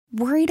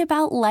Worried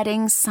about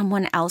letting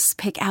someone else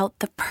pick out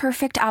the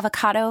perfect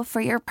avocado for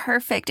your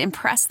perfect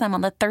impress them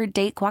on the third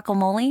date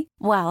guacamole?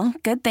 Well,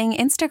 good thing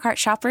Instacart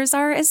shoppers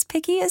are as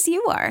picky as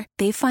you are.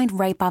 They find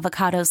ripe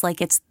avocados like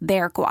it's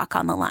their guac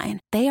on the line.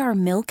 They are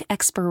milk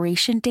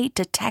expiration date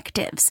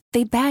detectives.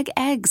 They bag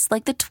eggs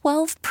like the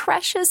 12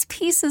 precious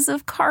pieces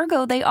of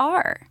cargo they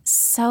are.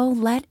 So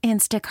let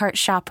Instacart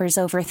shoppers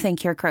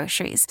overthink your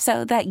groceries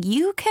so that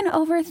you can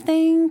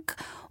overthink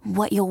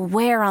what you'll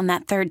wear on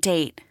that third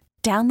date.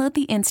 Download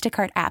the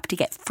Instacart app to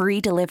get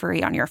free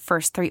delivery on your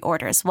first 3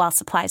 orders while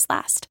supplies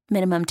last.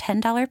 Minimum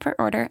 $10 per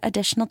order.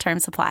 Additional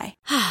terms apply.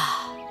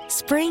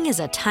 Spring is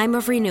a time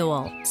of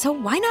renewal, so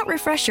why not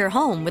refresh your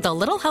home with a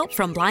little help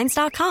from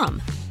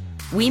Blinds.com?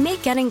 We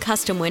make getting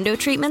custom window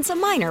treatments a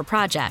minor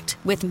project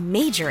with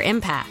major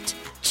impact.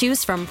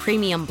 Choose from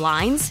premium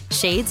blinds,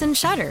 shades, and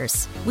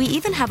shutters. We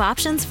even have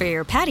options for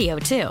your patio,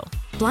 too.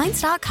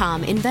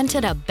 Blinds.com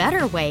invented a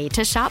better way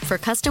to shop for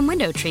custom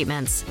window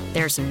treatments.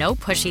 There's no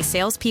pushy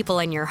salespeople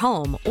in your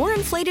home or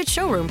inflated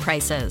showroom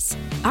prices.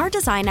 Our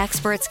design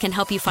experts can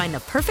help you find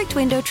the perfect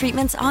window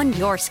treatments on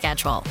your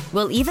schedule.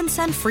 We'll even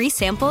send free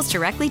samples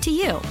directly to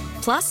you.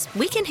 Plus,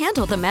 we can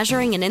handle the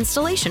measuring and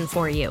installation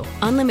for you.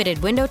 Unlimited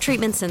window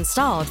treatments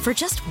installed for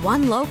just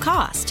one low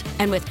cost.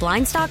 And with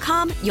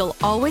Blinds.com, you'll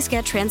always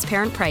get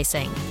transparent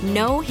pricing.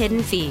 No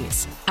hidden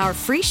fees. Our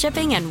free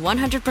shipping and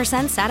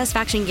 100%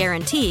 satisfaction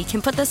guarantee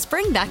can put the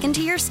spring back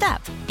into your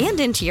step and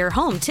into your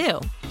home,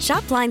 too.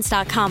 Shop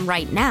Blinds.com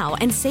right now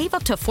and save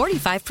up to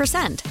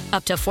 45%.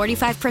 Up to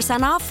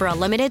 45% off for a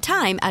limited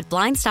time at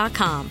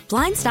Blinds.com.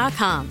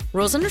 Blinds.com.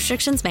 Rules and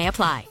restrictions may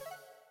apply.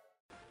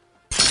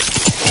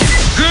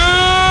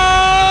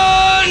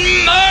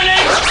 Good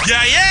morning,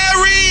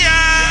 Diarrhea!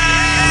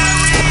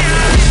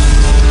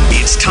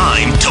 It's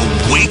time to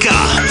wake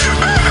up.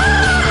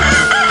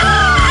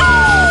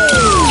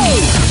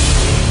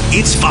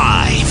 It's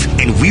 5,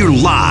 and we're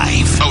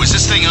live. Oh, is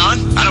this thing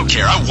on? I don't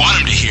care. I want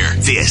him to hear.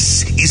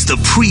 This is the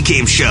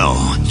pregame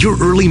show, your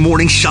early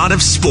morning shot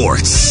of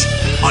sports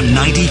on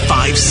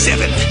 95.7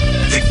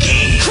 The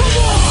Game.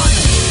 Come on!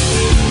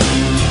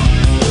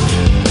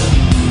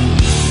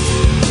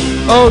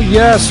 Oh,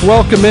 yes.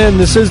 Welcome in.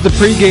 This is the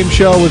pregame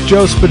show with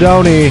Joe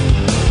Spadoni.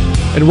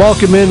 And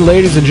welcome in,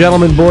 ladies and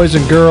gentlemen, boys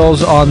and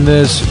girls, on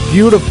this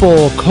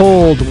beautiful,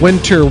 cold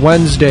winter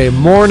Wednesday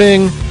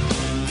morning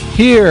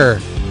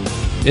here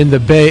in the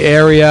Bay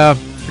Area.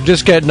 If you're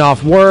just getting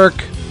off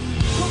work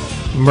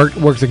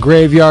the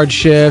graveyard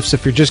shifts.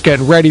 If you're just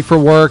getting ready for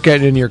work,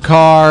 getting in your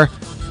car,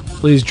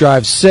 please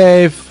drive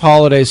safe.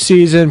 Holiday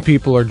season,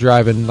 people are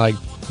driving like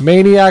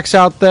maniacs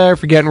out there.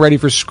 If you're getting ready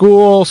for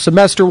school,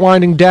 semester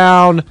winding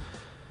down,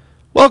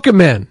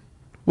 welcome in.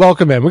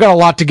 Welcome in. We got a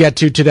lot to get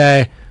to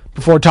today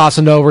before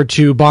tossing over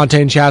to Bonte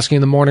and Chasky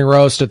in the morning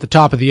roast at the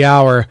top of the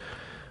hour.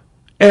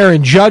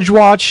 Aaron Judge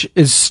watch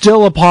is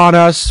still upon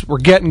us. We're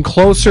getting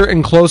closer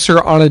and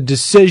closer on a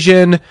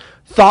decision.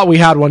 Thought we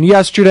had one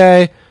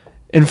yesterday.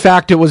 In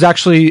fact, it was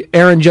actually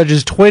Aaron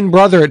Judge's twin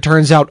brother, it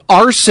turns out,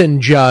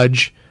 Arson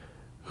Judge,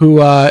 who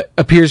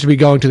appears to be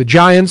going to the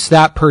Giants.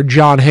 That per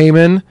John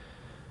Heyman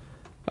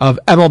of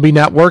MLB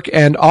Network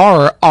and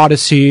our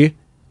Odyssey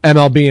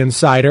MLB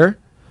Insider.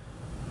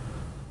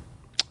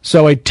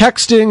 So a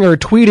texting or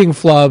tweeting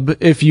flub,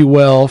 if you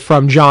will,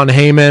 from John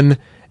Heyman,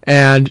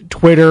 and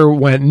Twitter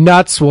went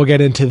nuts. We'll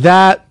get into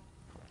that.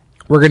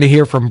 We're going to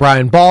hear from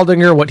Brian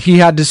Baldinger, what he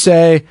had to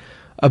say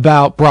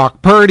about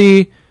Brock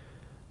Purdy,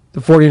 the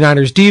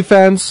 49ers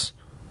defense,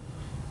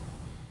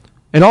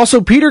 and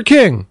also Peter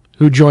King,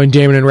 who joined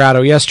Damon and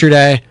Ratto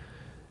yesterday,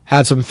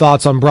 had some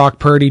thoughts on Brock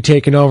Purdy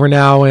taking over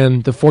now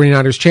and the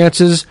 49ers'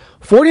 chances.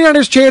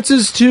 49ers'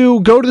 chances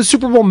to go to the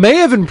Super Bowl may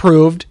have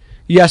improved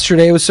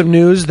yesterday with some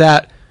news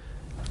that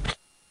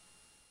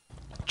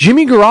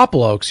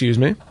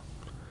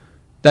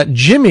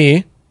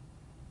Jimmy,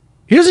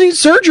 he doesn't need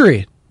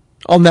surgery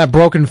on that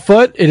broken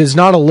foot. It is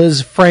not a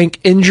Liz Frank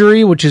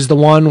injury, which is the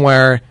one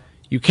where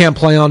you can't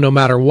play on no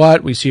matter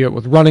what. We see it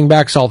with running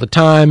backs all the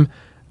time.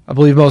 I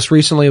believe most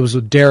recently it was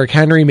with Derrick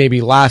Henry, maybe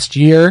last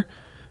year,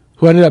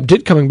 who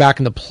did coming back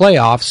in the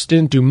playoffs,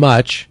 didn't do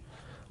much.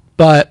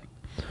 But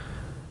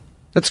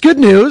that's good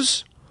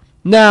news.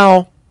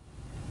 Now,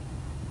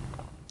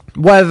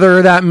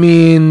 whether that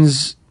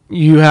means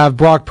you have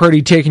Brock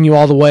Purdy taking you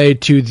all the way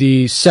to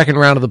the second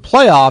round of the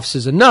playoffs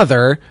is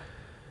another.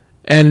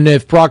 And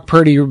if Brock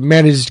Purdy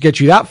manages to get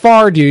you that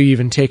far, do you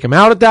even take him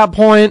out at that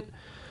point?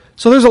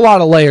 So there's a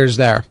lot of layers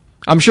there.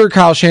 I'm sure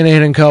Kyle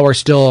Shanahan and co. are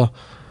still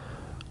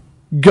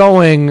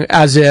going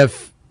as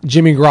if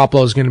Jimmy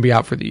Garoppolo is going to be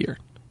out for the year.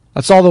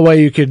 That's all the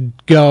way you could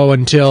go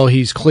until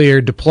he's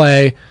cleared to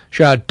play.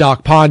 Shout out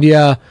Doc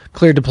Pondia,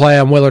 cleared to play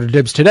on Willard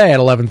Dibs today at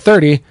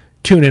 11:30.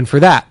 Tune in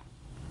for that.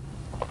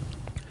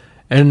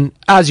 And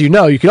as you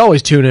know, you can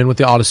always tune in with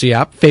the Odyssey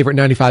app, favorite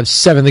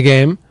 95.7 The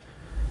Game.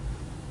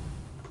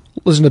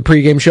 Listen to the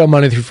pregame show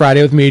Monday through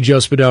Friday with me, Joe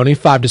Spadoni,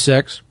 5 to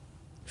 6.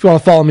 If you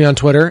want to follow me on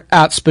Twitter,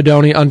 at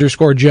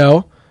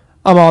Spadoni_Joe.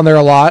 I'm on there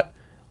a lot.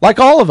 Like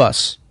all of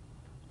us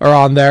are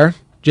on there.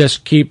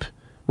 Just keep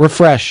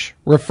refresh.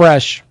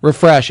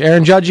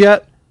 Aaron Judge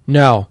yet?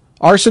 No.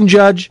 Arson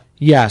Judge?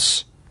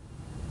 Yes.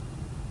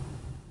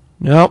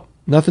 Nope,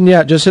 nothing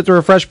yet. Just hit the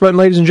refresh button,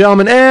 ladies and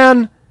gentlemen,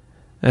 and...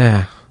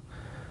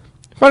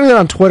 Finding that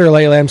on Twitter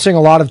lately, I'm seeing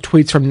a lot of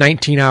tweets from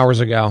 19 hours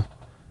ago.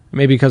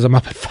 Maybe because I'm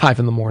up at 5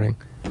 in the morning.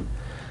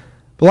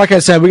 But like I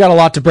said, we got a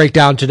lot to break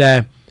down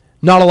today.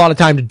 Not a lot of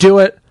time to do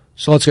it,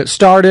 so let's get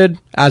started.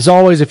 As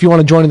always, if you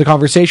want to join in the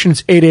conversation,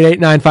 it's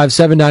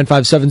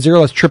 888-957-9570.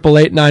 That's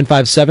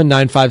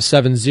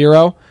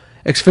 888-957-9570.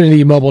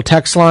 Xfinity mobile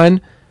text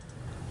line.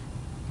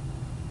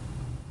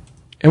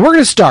 And we're going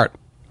to start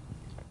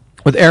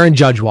with Aaron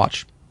Judge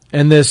watch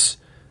and this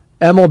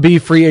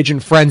MLB free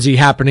agent frenzy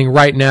happening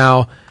right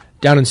now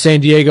down in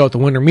San Diego at the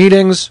winter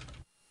meetings.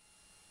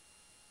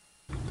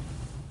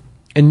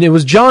 And it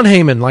was John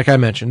Heyman, like I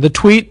mentioned, the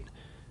tweet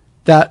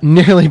that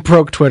nearly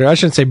broke Twitter. I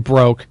shouldn't say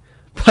broke,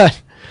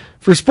 but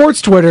for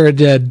sports Twitter it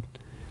did.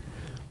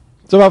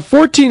 So about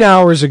 14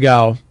 hours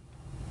ago,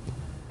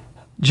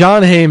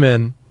 John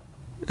Heyman,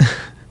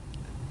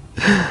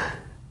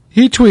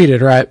 he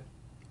tweeted, right?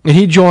 And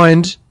he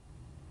joined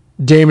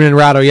Damon and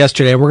Ratto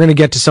yesterday, and we're going to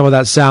get to some of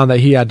that sound that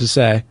he had to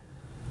say.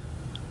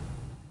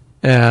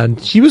 And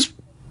he was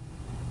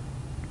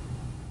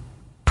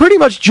pretty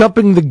much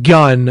jumping the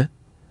gun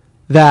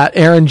that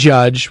Aaron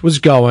Judge was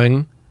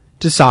going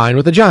to sign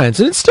with the Giants.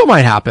 And it still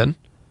might happen,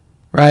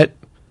 right?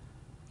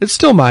 It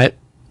still might.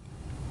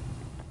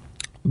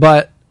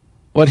 But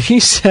what he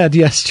said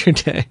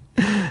yesterday,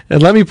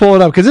 and let me pull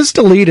it up because it's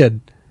deleted.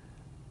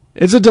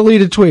 It's a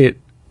deleted tweet.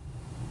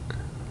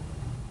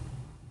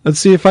 Let's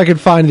see if I can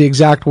find the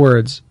exact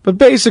words. But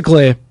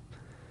basically,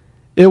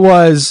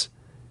 it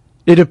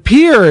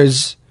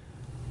appears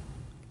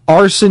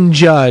Arson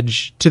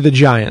Judge to the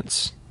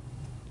Giants.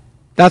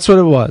 That's what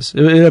it was.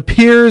 It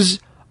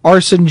appears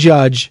Arson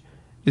Judge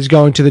is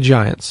going to the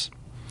Giants.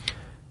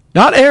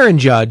 Not Aaron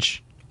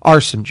Judge,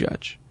 Arson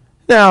Judge.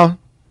 Now,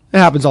 it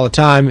happens all the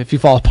time. If you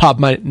follow Bob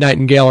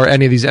Nightingale or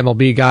any of these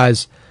MLB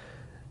guys,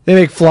 they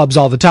make flubs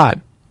all the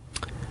time.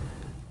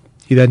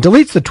 He then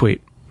deletes the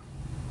tweet.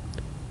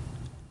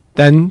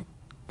 Then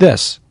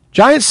this.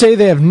 Giants say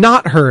they have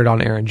not heard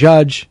on Aaron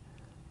Judge.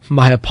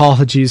 My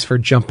apologies for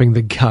jumping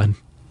the gun.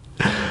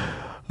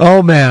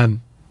 Oh,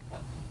 man.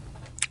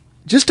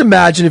 Just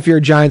imagine if you're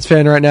a Giants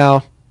fan right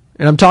now,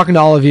 and I'm talking to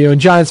all of you,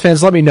 and Giants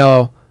fans, let me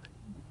know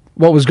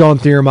what was going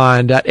through your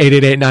mind at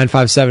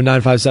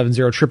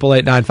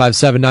 888-957-9570,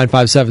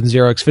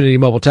 888-957-9570, Xfinity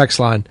mobile text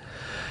line.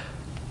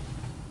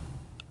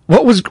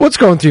 What's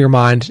going through your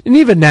mind? And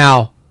even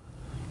now,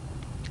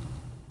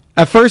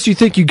 at first you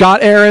think you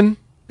got Aaron,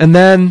 and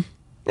then,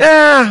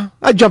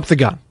 I jumped the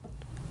gun.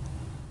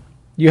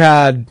 You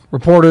had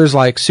reporters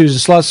like Susan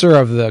Slusser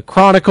of the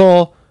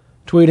Chronicle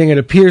tweeting it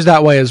appears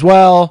that way as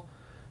well.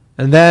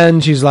 And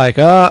then she's like,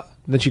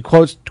 then she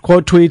quote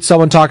tweets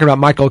someone talking about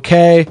Michael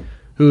Kay,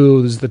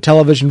 who's the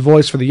television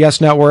voice for the Yes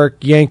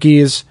Network,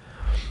 Yankees,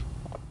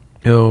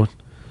 who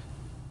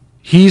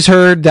he's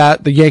heard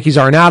that the Yankees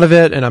aren't out of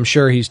it, and I'm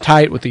sure he's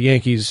tight with the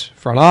Yankees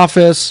front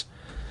office.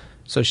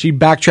 So she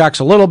backtracks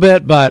a little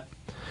bit, but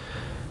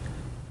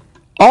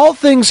all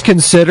things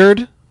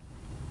considered,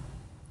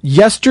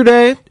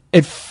 yesterday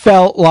it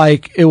felt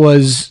like it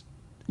was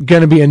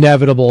going to be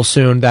inevitable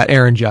soon that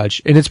Aaron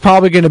Judge, and it's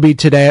probably going to be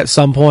today at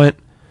some point.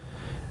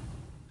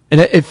 And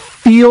it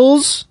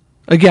feels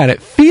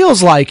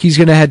like he's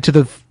going to head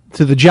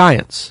to the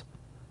Giants.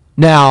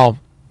 Now,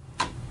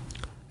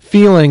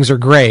 feelings are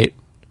great,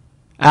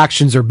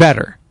 actions are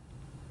better,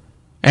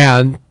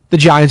 and the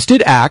Giants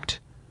did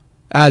act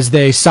as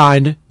they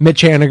signed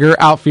Mitch Haniger,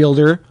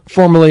 outfielder,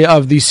 formerly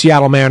of the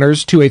Seattle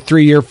Mariners, to a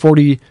 3-year,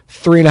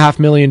 $43.5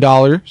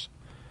 million.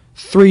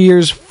 3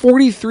 years,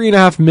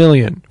 $43.5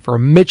 million for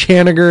Mitch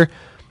Haniger,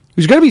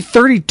 who's going to be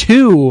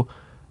 32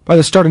 by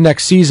the start of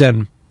next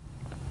season.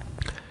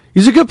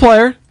 He's a good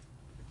player,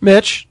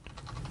 Mitch.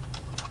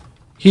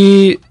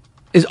 He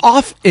is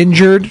off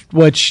injured,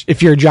 which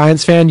if you're a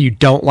Giants fan, you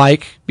don't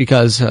like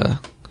because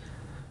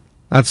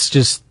that's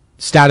just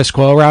status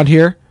quo around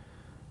here.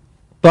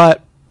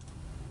 But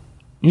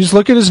you just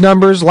look at his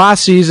numbers.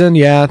 Last season,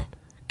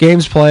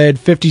 games played,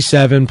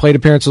 57, plate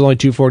appearances only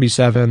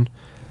 247.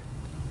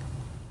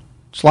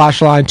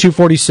 Slash line,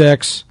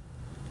 246,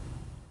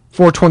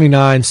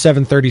 429,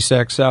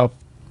 736. So,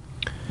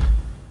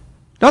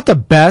 not the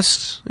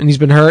best, and he's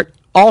been hurt.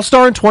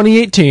 All-Star in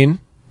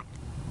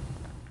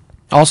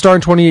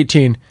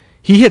 2018.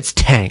 He hits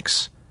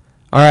tanks.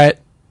 All right?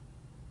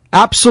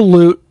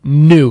 Absolute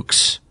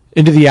nukes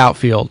into the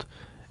outfield.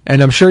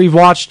 And I'm sure you've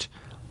watched,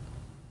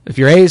 if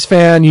you're an A's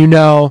fan, you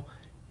know,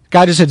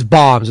 guy just hits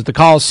bombs at the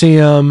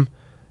Coliseum,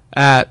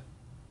 at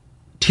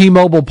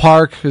T-Mobile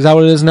Park. Is that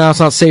what it is now? It's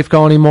not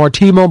Safeco anymore.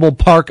 T-Mobile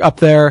Park up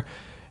there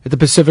at the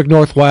Pacific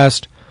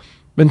Northwest.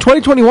 In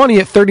 2021, he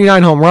hit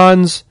 39 home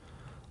runs.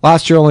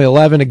 Last year, only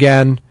 11.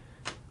 Again,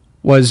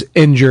 was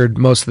injured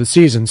most of the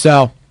season.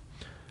 So,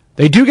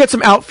 they do get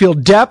some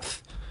outfield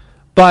depth,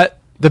 but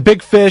the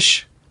big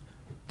fish,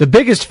 the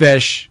biggest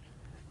fish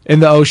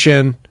in the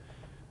ocean,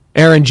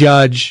 Aaron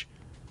Judge,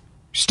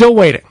 still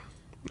waiting.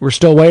 We're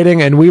still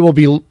waiting, and we will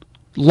be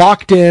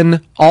locked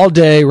in all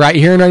day right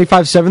here in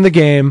 95.7 The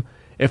Game.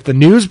 If the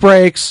news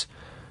breaks,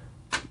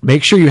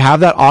 make sure you have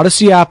that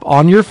Odyssey app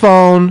on your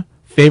phone,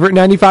 favorite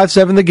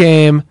 95.7 The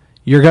Game.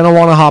 You're going to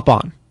want to hop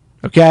on,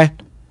 okay?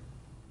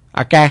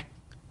 Okay?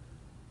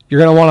 You're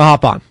going to want to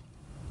hop on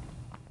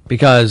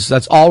because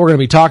that's all we're going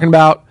to be talking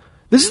about.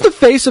 This is the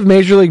face of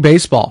Major League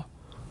Baseball.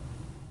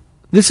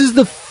 This is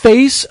the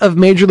face of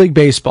Major League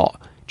Baseball.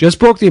 Just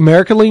broke the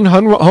American League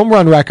home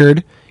run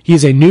record. He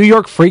is a New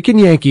York freaking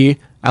Yankee,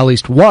 at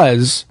least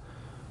was.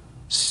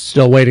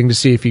 Still waiting to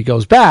see if he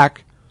goes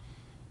back.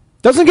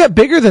 Doesn't get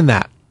bigger than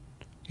that.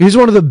 He's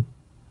one of the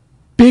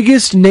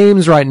biggest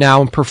names right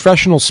now in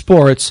professional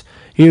sports.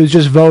 He was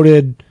just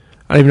voted,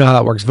 I don't even know how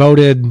that works,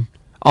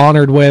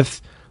 honored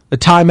with the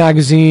Time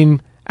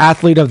Magazine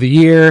Athlete of the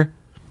Year.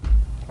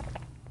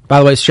 By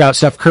the way, shout out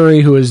Steph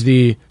Curry, who is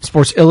the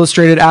Sports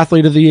Illustrated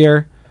Athlete of the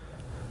Year.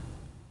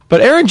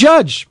 But Aaron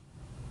Judge,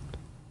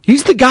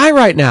 he's the guy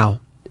right now.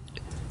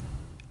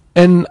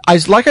 And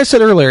like I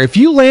said earlier, if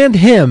you land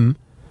him,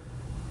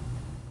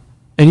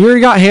 and you already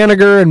got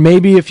Haniger, and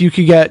maybe if you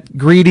could get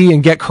greedy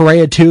and get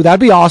Correa too, that'd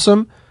be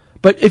awesome.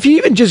 But if you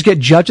even just get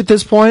Judge at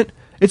this point,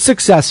 it's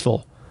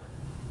successful.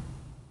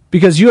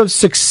 Because you have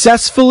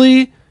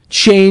successfully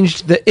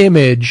changed the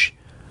image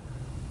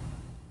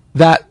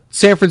that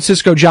San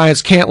Francisco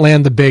Giants can't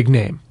land the big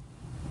name.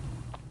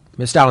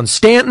 Missed out on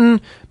Stanton,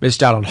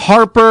 missed out on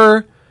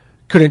Harper,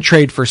 couldn't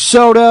trade for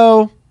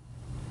Soto.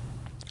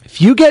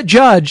 If you get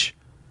Judge,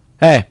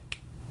 hey,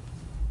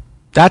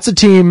 that's a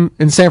team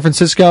in San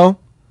Francisco.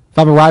 If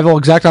I'm a rival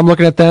exec, I'm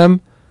looking at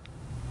them.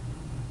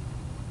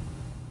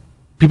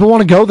 People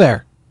want to go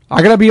there.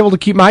 I got to be able to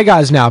keep my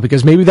guys now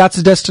because maybe that's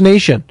a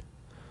destination.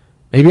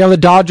 Maybe on the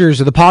Dodgers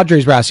or the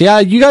Padres brass. Yeah,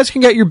 you guys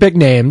can get your big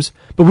names,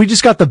 but we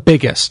just got the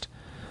biggest.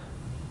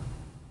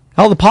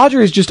 Hell, the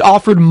Padres just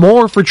offered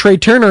more for Trey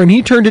Turner, and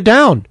he turned it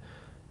down.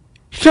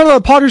 He turned down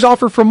the Padres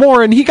offer for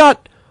more, and he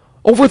got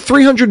over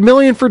 $300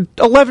 million for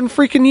 11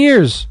 freaking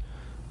years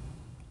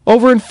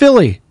over in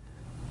Philly.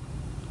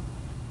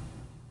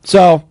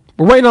 So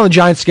we're waiting on the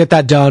Giants to get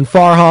that done.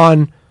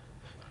 Farhan,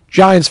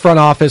 Giants front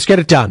office, get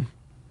it done.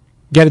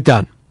 Get it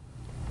done.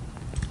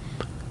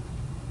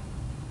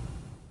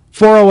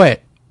 408,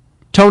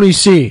 Tony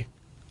C.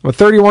 I'm a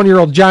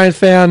 31-year-old Giant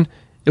fan.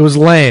 It was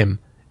lame.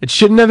 It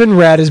shouldn't have been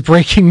read as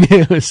breaking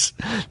news.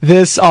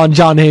 This on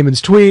John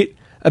Heyman's tweet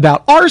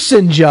about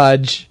arson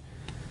Judge,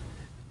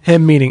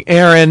 him meaning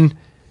Aaron,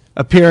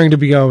 appearing to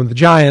be going with the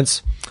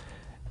Giants.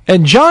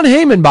 And John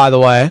Heyman, by the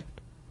way,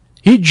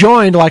 he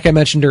joined, like I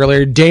mentioned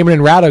earlier, Damon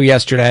and Ratto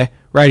yesterday,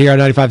 right here on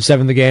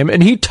 95.7 The Game,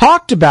 and he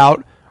talked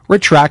about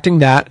retracting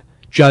that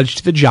Judge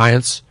to the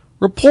Giants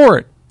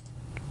report.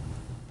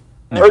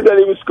 I heard that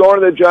he was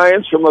going to the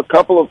Giants from a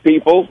couple of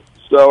people,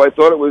 so I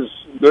thought it was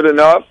good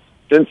enough.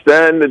 Since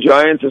then, the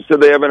Giants have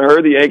said they haven't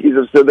heard. The Yankees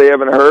have said they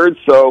haven't heard.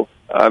 So,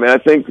 I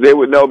think they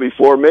would know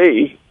before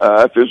me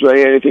if there's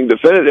anything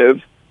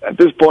definitive. At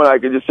this point, I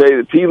could just say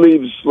the tea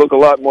leaves look a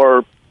lot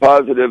more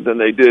positive than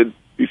they did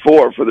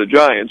before for the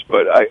Giants.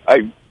 But at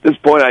this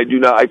point,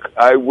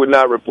 I would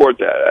not report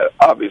that,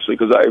 obviously,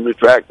 because I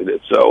retracted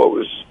it. So it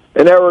was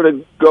an error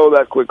to go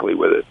that quickly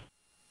with it.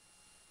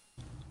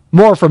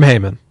 More from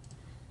Heyman.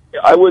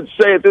 I would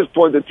say at this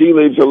point the tea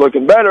leaves are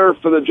looking better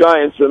for the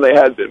Giants than they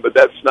had been, but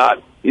that's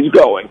not. He's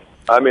going.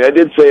 I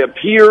did say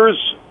appears,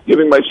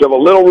 giving myself a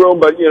little room,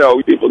 but,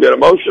 people get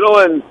emotional,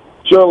 and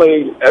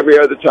certainly every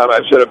other time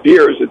I've said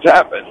appears, it's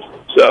happened.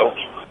 So,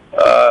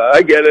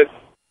 I get it.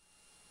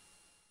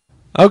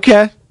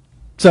 Okay.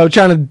 So,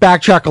 trying to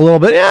backtrack a little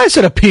bit. Yeah, I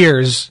said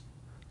appears.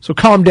 So,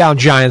 calm down,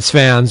 Giants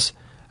fans.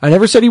 I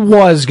never said he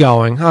was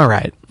going. All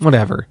right,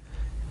 whatever.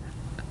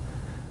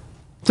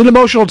 It's an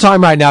emotional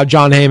time right now,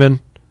 John Heyman,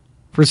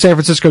 for San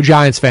Francisco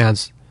Giants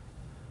fans.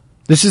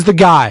 This is the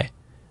guy.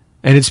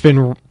 And it's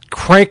been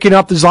cranking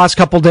up these last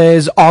couple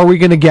days. Are we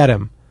going to get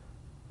him?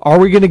 Are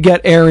we going to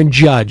get Aaron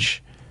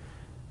Judge?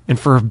 And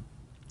for,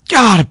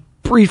 a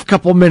brief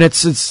couple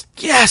minutes, it's,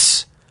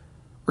 yes,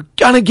 we're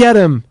going to get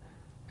him.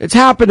 It's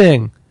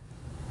happening.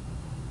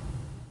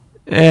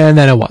 And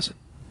then it wasn't.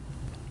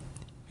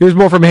 Here's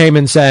more from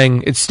Heyman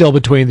saying it's still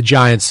between the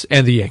Giants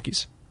and the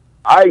Yankees.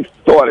 I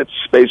thought it's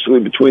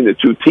basically between the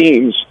two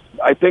teams.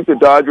 I think the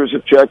Dodgers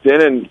have checked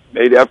in and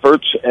made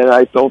efforts, and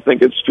I don't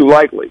think it's too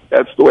likely.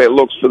 That's the way it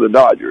looks for the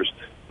Dodgers.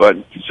 But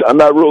I'm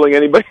not ruling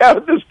anybody out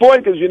at this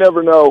point because you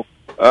never know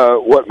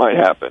what might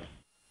happen.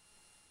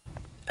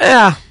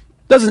 Yeah,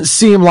 doesn't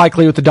seem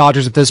likely with the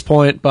Dodgers at this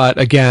point, but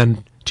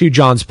again, to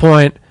John's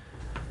point,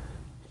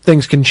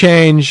 things can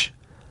change.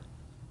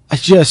 I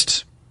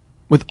just,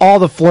 with all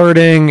the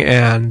flirting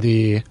and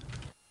the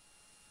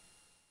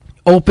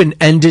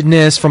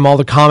open-endedness from all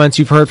the comments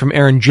you've heard from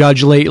Aaron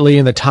Judge lately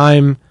in the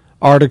Time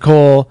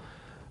article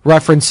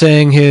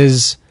referencing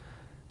his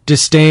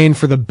disdain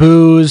for the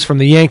boos from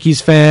the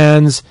Yankees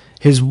fans,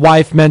 his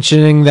wife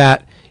mentioning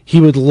that he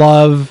would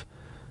love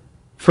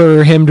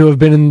for him to have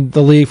been in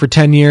the league for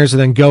 10 years and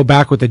then go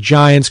back with the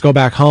Giants, go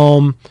back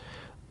home,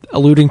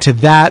 alluding to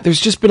that. There's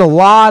just been a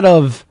lot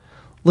of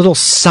little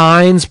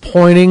signs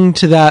pointing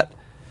to that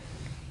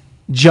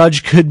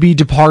Judge could be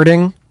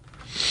departing.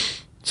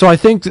 So I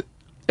think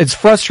it's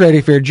frustrating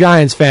if you're a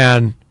Giants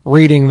fan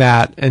reading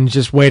that and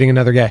just waiting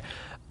another day.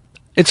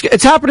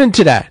 It's happening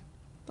today.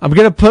 I'm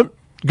going to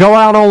go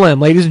out all in,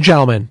 ladies and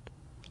gentlemen.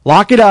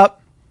 Lock it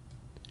up.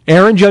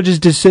 Aaron Judge's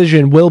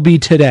decision will be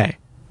today.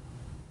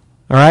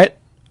 All right?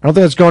 I don't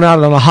think it's going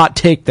out on a hot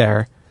take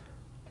there,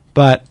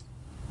 but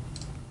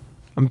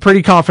I'm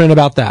pretty confident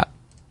about that.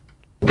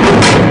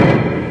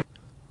 That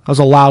was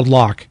a loud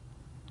lock.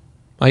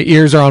 My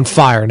ears are on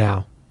fire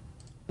now.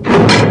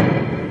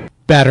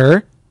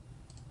 Better.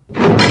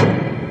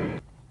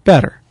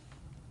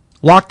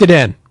 Locked it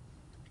in.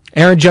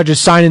 Aaron Judge is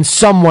signing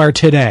somewhere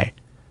today.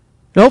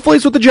 And hopefully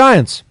it's with the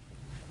Giants.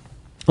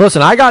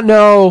 Listen, I got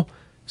no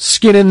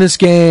skin in this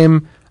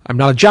game. I'm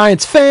not a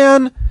Giants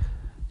fan.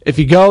 If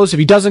he goes, if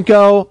he doesn't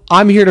go,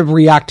 I'm here to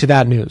react to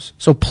that news.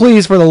 So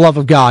please, for the love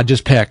of God,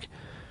 just pick.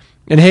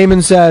 And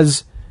Heyman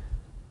says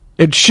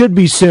it should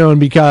be soon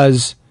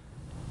because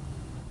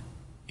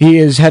he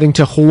is heading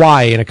to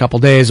Hawaii in a couple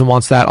days and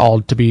wants that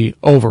all to be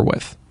over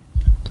with.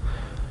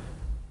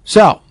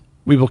 So,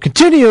 we will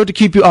continue to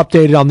keep you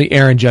updated on the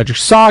Aaron Judge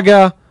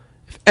saga.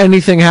 If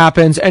anything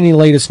happens, any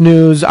latest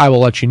news, I will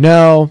let you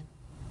know.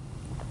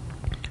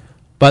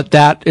 But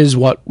that is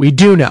what we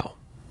do know.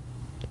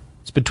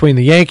 It's between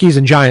the Yankees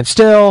and Giants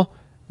still.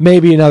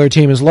 Maybe another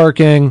team is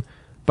lurking,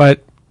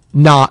 but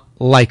not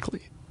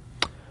likely.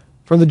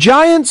 From the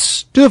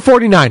Giants to the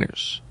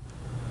 49ers.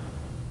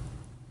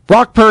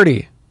 Brock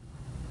Purdy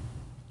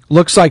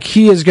looks like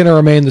he is going to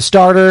remain the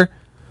starter.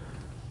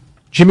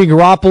 Jimmy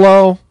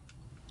Garoppolo,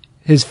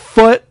 his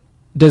foot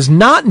does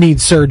not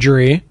need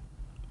surgery,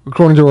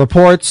 according to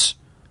reports,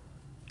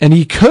 and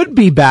he could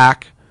be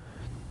back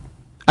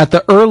at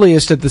the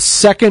earliest at the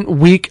second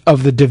week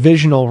of the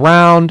divisional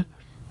round.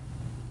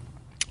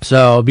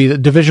 So it'll be the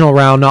divisional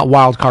round, not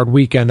wild card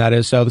weekend, that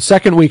is. So the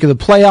second week of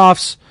the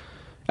playoffs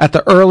at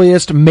the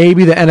earliest,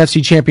 maybe the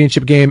NFC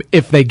Championship game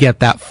if they get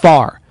that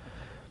far.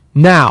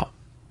 Now,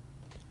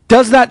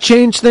 does that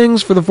change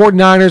things for the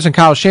 49ers and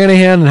Kyle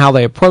Shanahan and how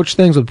they approach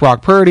things with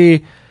Brock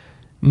Purdy?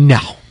 No.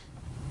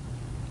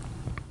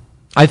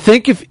 I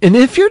think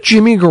if you're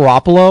Jimmy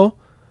Garoppolo,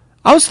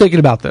 I was thinking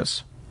about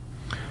this.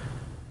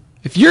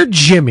 If you're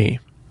Jimmy,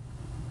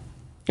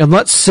 and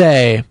let's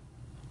say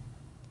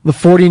the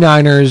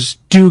 49ers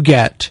do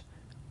get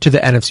to the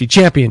NFC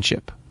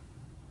Championship,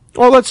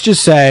 or let's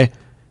just say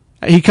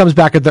he comes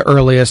back at the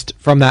earliest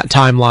from that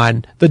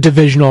timeline, the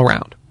divisional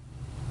round.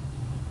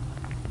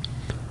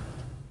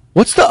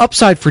 What's the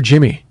upside for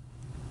Jimmy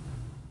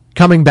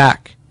coming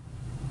back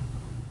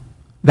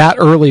that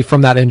early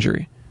from that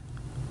injury?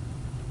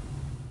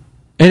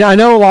 And I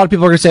know a lot of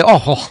people are going to say,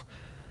 oh,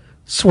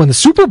 let's win the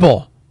Super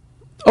Bowl.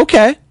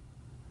 Okay,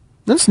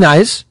 that's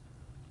nice.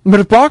 But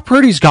if Brock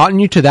Purdy's gotten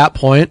you to that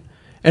point,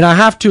 and I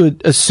have to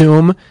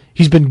assume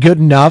he's been good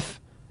enough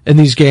in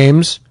these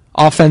games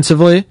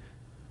offensively,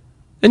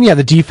 and yeah,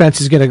 the defense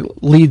is going to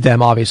lead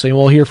them, obviously. And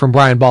we'll hear from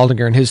Brian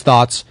Baldinger and his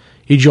thoughts.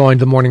 He joined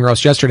the Morning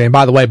Roast yesterday. And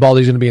by the way,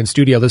 Baldy's going to be in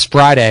studio this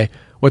Friday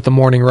with the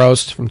Morning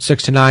Roast from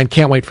 6 to 9.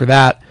 Can't wait for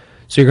that.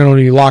 So you're going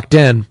to be locked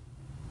in.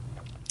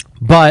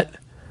 But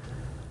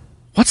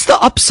what's the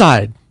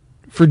upside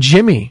for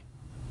Jimmy?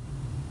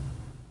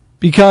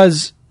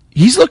 Because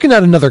he's looking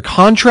at another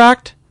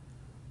contract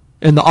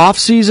in the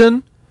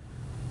offseason.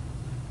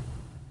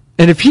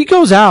 And if he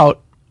goes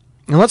out,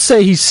 and let's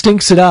say he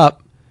stinks it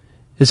up,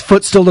 his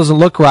foot still doesn't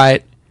look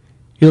right,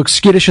 he looks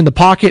skittish in the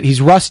pocket, he's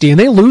rusty, and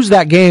they lose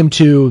that game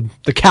to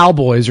the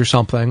Cowboys or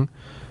something,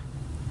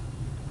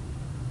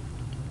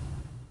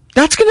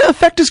 that's going to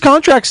affect his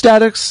contract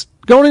status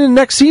going into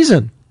next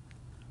season,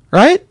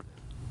 right?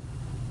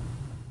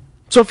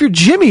 So if you're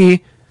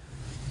Jimmy,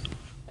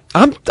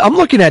 I'm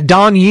looking at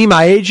Don Yee,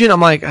 my agent,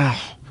 I'm like, I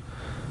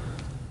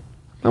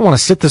want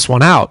to sit this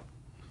one out,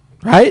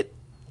 right?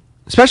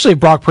 Especially if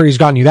Brock Purdy's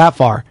gotten you that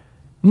far.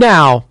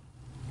 Now,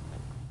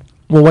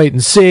 we'll wait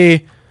and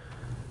see.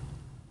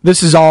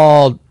 This is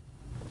all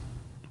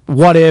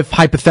what-if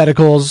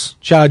hypotheticals.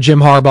 Shout out Jim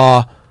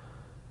Harbaugh.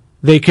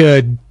 They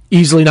could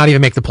easily not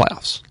even make the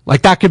playoffs.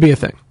 Like, that could be a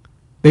thing.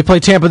 They play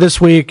Tampa this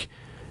week.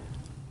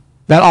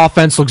 That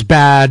offense looks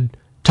bad.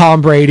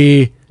 Tom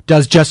Brady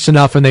does just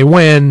enough and they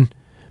win.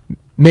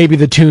 Maybe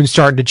the tune's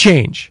starting to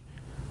change.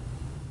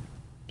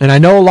 And I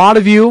know a lot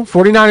of you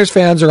 49ers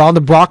fans are on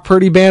the Brock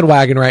Purdy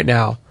bandwagon right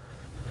now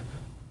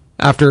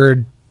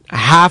after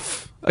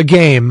half a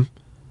game,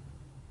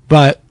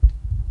 but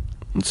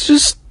let's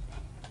just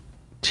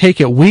take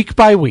it week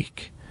by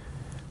week.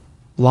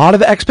 A lot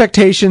of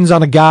expectations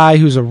on a guy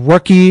who's a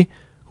rookie,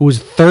 who was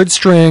third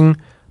string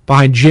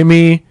behind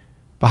Jimmy,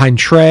 behind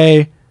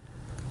Trey.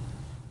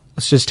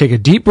 Let's just take a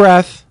deep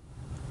breath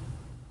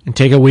and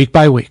take it week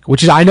by week,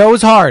 which is, I know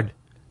is hard.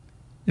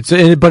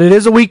 But it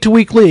is a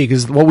week-to-week league,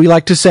 is what we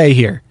like to say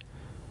here.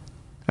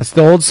 That's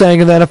the old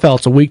saying in the NFL.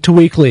 It's a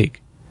week-to-week league.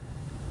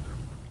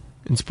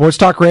 In sports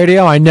talk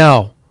radio, I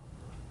know.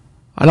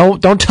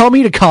 Don't tell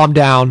me to calm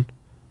down,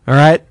 all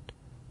right?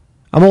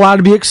 I'm allowed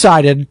to be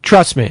excited.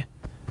 Trust me.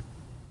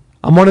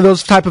 I'm one of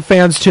those type of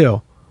fans,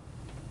 too.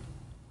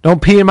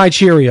 Don't pee in my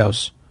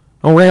Cheerios.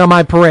 Don't rain on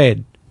my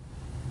parade.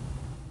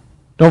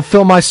 Don't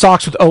fill my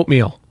socks with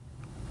oatmeal.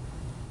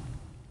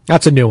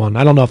 That's a new one.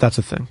 I don't know if that's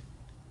a thing.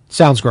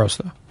 Sounds gross,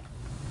 though.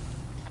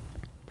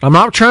 I'm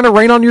not trying to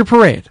rain on your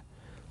parade.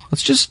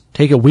 Let's just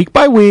take it week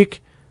by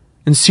week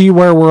and see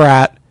where we're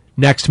at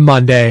next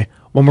Monday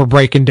when we're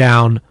breaking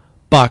down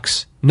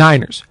Bucks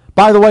Niners.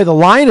 By the way, the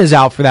line is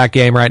out for that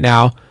game right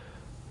now.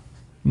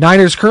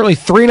 Niners currently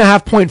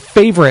 3.5-point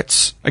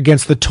favorites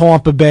against the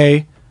Tampa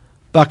Bay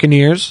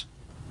Buccaneers.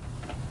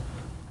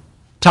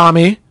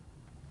 Tommy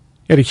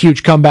had a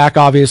huge comeback,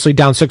 obviously,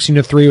 down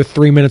 16-3 with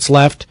 3 minutes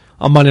left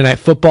on Monday Night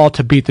Football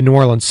to beat the New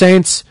Orleans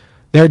Saints,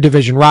 their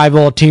division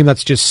rival, a team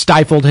that's just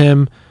stifled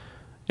him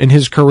in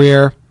his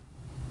career.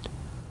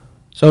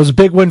 So it was a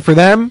big win for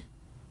them,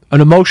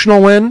 an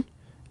emotional win,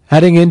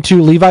 heading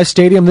into Levi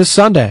Stadium this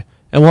Sunday.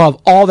 And we'll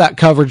have all that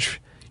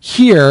coverage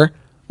here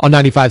on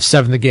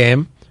 95.7 The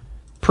Game,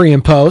 pre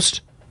and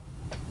post.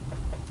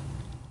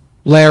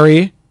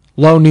 Larry,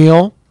 Low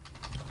Neal,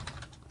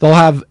 they'll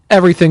have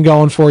everything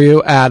going for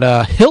you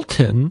at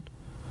Hilton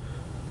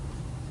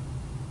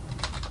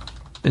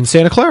in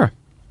Santa Clara.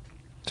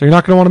 So you're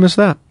not going to want to miss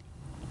that.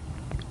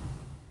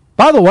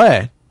 By the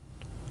way,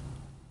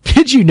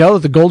 did you know that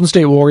the Golden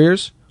State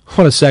Warriors,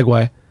 what a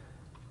segue,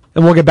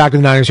 and we'll get back to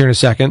the Niners here in a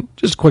second.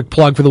 Just a quick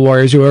plug for the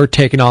Warriors who are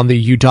taking on the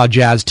Utah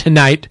Jazz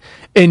tonight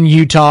in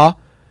Utah.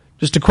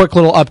 Just a quick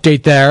little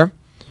update there.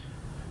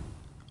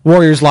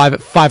 Warriors live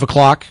at 5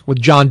 o'clock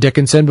with John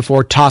Dickinson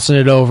before tossing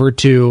it over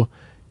to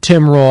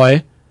Tim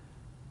Roy,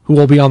 who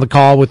will be on the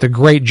call with the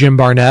great Jim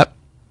Barnett.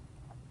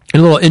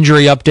 And a little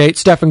injury update.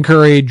 Stephen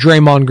Curry,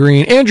 Draymond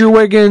Green, Andrew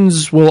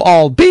Wiggins will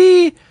all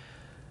be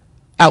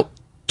out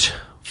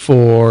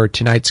for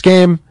tonight's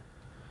game.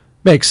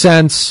 Makes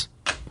sense.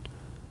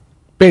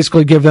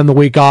 Basically give them the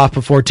week off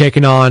before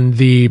taking on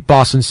the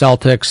Boston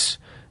Celtics,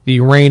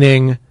 the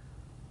reigning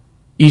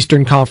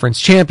Eastern Conference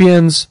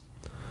champions.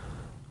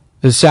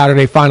 The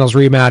Saturday finals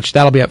rematch,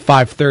 that'll be at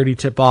 5:30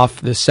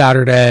 tip-off this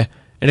Saturday.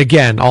 And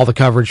again, all the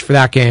coverage for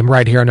that game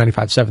right here on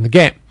 95.7 The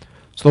Game.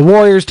 So the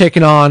Warriors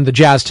taking on the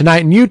Jazz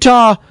tonight in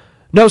Utah.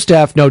 No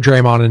Steph, no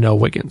Draymond, and no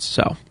Wiggins.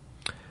 So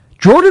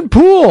Jordan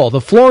Poole, the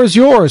floor is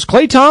yours.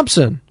 Klay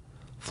Thompson,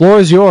 floor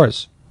is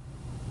yours.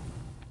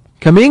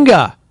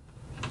 Kuminga.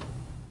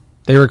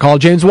 They recall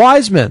James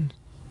Wiseman.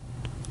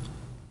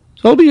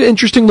 So it'll be an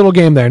interesting little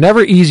game there.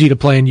 Never easy to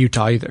play in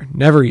Utah either.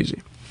 Never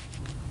easy.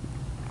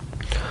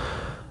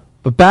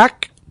 But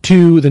back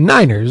to the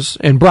Niners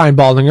and Brian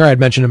Baldinger. I had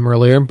mentioned him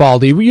earlier.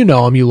 Baldy, you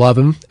know him, you love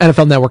him.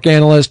 NFL Network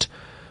analyst,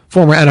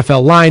 former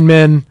NFL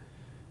lineman.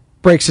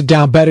 Breaks it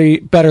down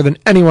better than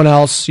anyone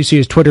else. You see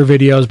his Twitter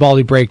videos,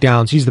 Baldy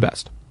breakdowns. He's the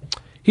best.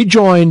 He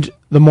joined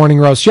the Morning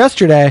Roast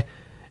yesterday,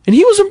 and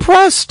he was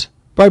impressed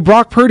by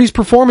Brock Purdy's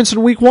performance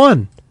in Week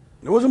 1.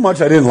 There wasn't much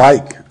I didn't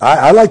like.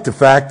 I liked the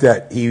fact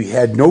that he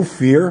had no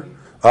fear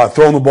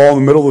throwing the ball in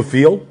the middle of the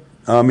field.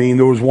 I mean,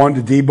 there was one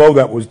to Debo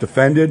that was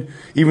defended.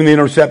 Even the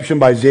interception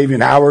by Xavier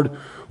Howard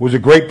was a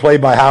great play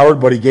by Howard,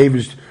 but he gave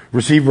his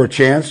receiver a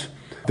chance.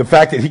 The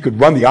fact that he could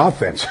run the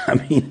offense. I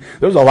mean,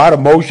 there's a lot of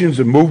motions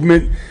and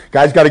movement.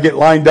 Guys got to get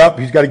lined up.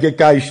 He's got to get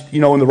guys,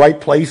 in the right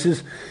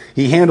places.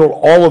 He handled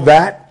all of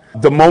that.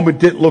 The moment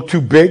didn't look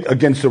too big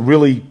against a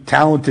really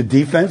talented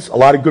defense. A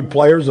lot of good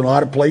players in a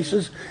lot of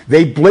places.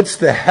 They blitzed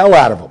the hell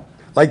out of him.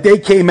 Like they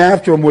came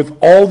after him with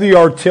all the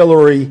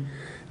artillery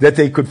that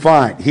they could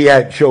find. He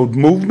showed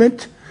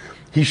movement.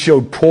 He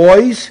showed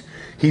poise.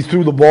 He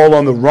threw the ball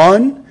on the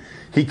run.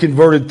 He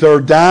converted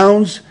third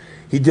downs.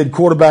 He did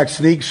quarterback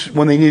sneaks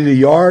when they needed a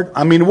yard.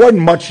 I mean, it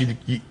wasn't much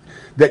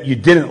that you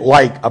didn't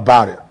like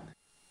about it.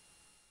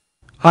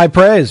 High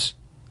praise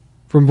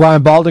from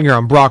Brian Baldinger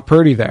on Brock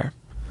Purdy there.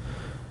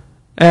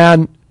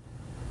 And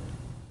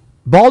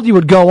Baldy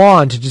would go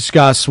on to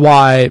discuss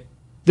why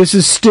this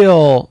is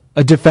still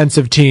a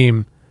defensive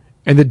team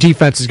and the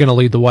defense is going to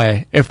lead the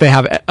way if they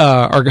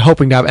are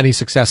hoping to have any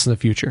success in the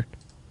future.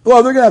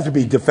 Well, they're going to have to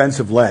be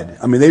defensive-led.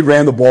 I mean, they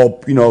ran the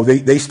ball,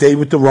 they stayed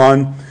with the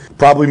run,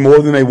 probably more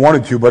than they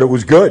wanted to, but it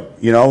was good,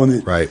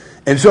 Right.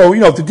 And so,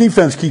 if the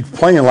defense keeps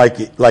playing like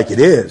it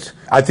is,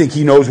 I think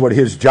he knows what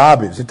his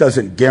job is. It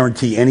doesn't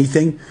guarantee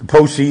anything.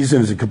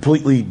 Postseason is a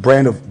completely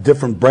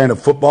different brand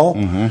of football.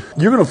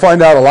 Mm-hmm. You're going to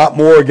find out a lot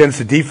more against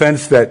the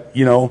defense that,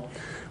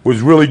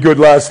 was really good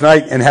last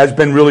night and has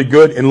been really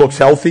good and looks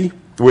healthy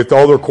with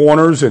all their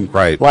corners and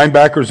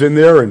linebackers in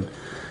there and,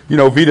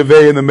 Vita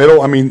Vea in the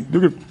middle. I mean,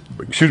 you're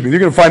going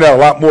to find out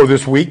a lot more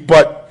this week,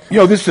 but,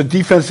 this is a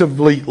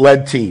defensively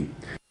led team.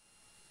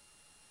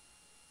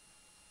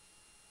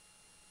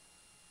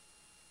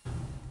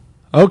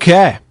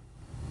 Okay.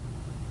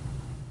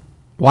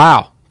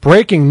 Wow.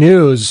 Breaking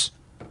news.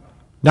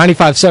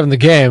 95.7 The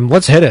Game.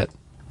 Let's hit it.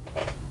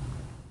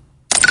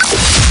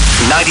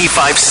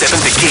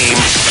 95.7 The Game.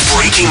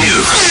 Breaking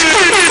news.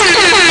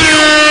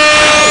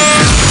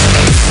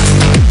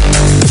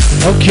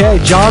 Okay,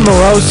 John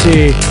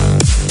Morosi.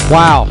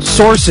 Wow.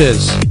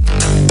 Sources.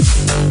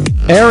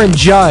 Aaron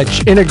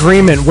Judge in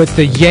agreement with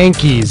the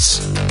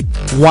Yankees.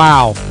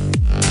 Wow.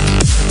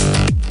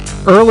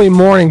 Early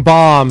morning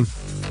bomb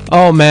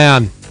Oh,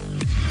 man.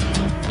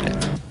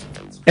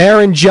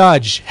 Aaron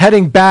Judge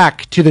heading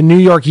back to the New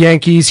York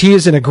Yankees. He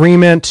is in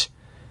agreement.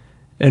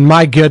 And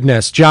my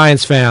goodness,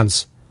 Giants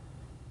fans.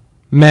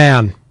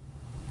 Man.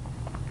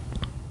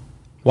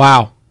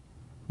 Wow.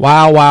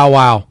 Wow, wow,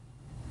 wow.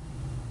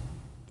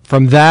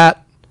 From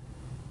that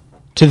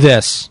to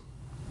this.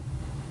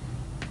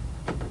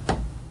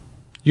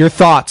 Your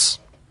thoughts.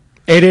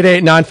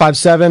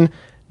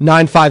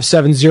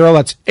 888-957-9570.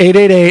 That's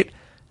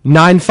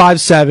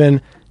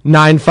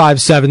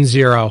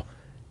 888-957-9570.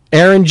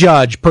 Aaron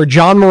Judge, per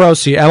John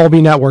Morosi,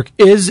 MLB Network,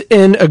 is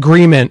in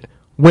agreement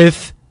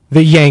with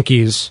the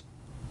Yankees.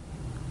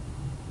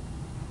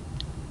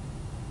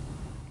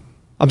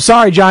 I'm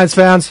sorry, Giants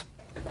fans.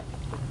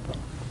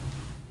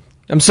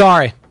 I'm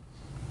sorry.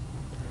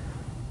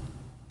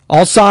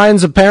 All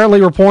signs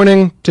apparently were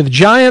pointing to the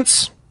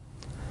Giants.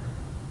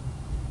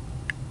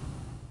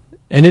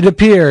 And it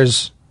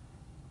appears,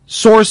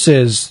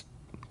 sources,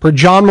 per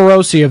John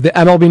Morosi of the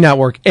MLB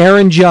Network,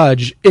 Aaron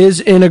Judge is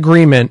in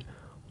agreement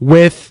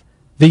with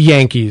the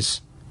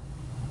Yankees.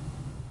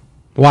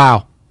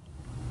 Wow.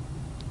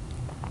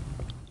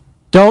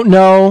 Don't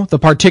know the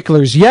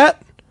particulars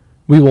yet.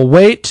 We will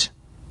wait.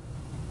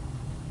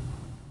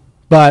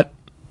 But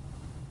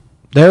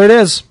there it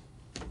is.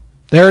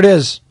 There it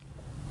is.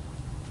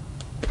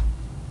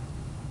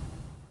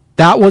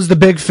 That was the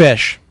big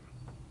fish.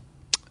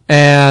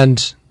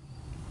 And,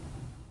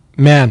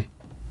 man,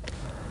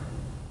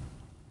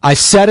 I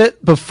said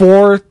it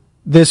before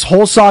this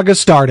whole saga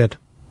started.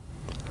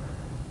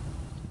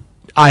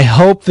 I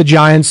hope the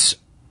Giants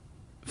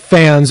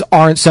fans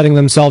aren't setting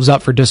themselves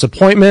up for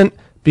disappointment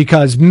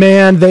because,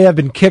 man, they have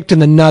been kicked in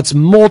the nuts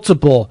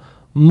multiple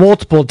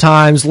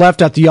times,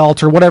 left at the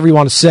altar, whatever you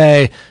want to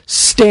say.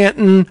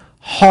 Stanton,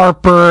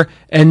 Harper,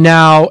 and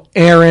now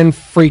Aaron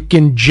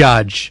freaking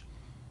Judge.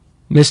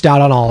 Missed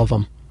out on all of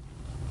them.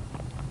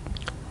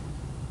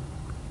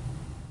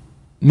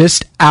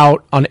 Missed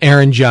out on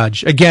Aaron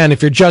Judge. Again,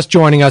 if you're just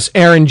joining us,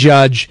 Aaron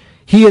Judge,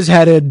 he is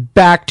headed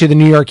back to the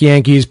New York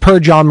Yankees, per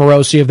John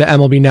Morosi of the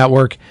MLB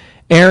Network.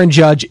 Aaron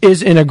Judge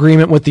is in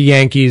agreement with the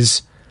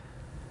Yankees.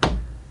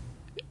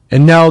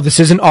 And no, this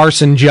isn't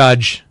arson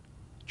Judge,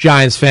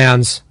 Giants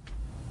fans.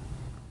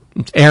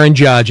 It's Aaron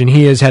Judge, and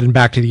he is heading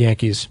back to the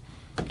Yankees.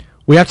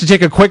 We have to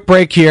take a quick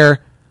break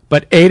here,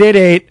 but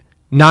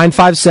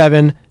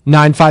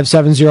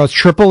 888-957-9570. It's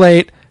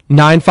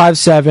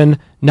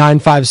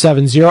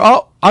 888-957-9570.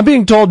 Oh, I'm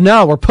being told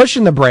no, we're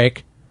pushing the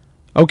break.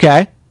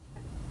 Okay.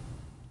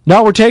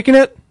 No, we're taking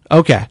it?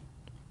 Okay.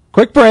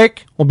 Quick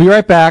break. We'll be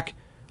right back.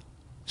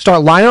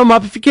 Start lining them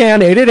up if you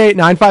can.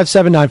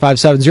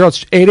 888-957-9570.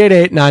 It's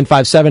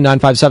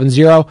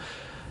 888-957-9570.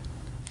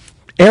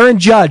 Aaron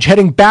Judge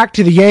heading back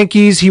to the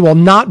Yankees. He will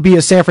not be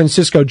a San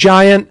Francisco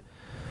Giant.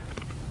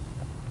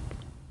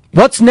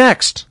 What's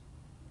next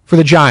for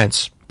the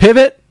Giants?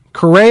 Pivot?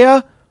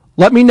 Correa?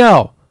 Let me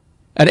know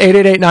at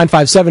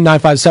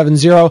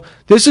 888-957-9570.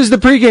 This is the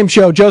pregame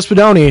show. Joe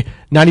Spadoni,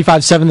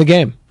 95.7 The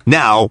Game.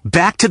 Now,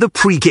 back to the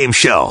pregame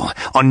show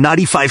on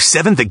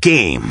 95.7 The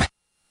Game.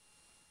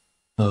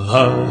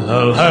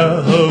 I'll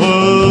have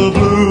a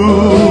blue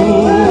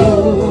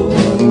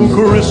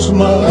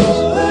Christmas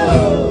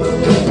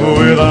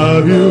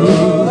without you.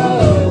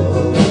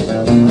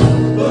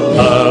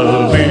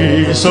 I'll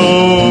be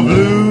so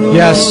blue.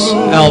 Yes,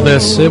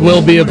 Elvis, it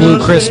will be a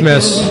blue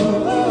Christmas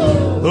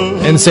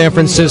in San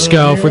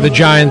Francisco for the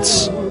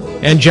Giants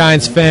and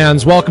Giants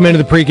fans. Welcome into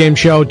the pregame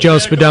show, Joe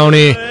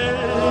Spadoni.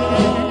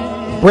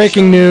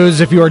 Breaking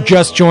news, if you are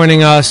just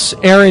joining us,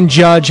 Aaron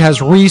Judge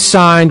has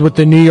re-signed with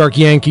the New York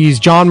Yankees.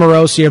 John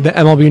Morosi of the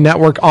MLB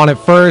Network on it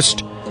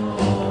first.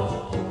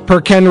 Per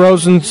Ken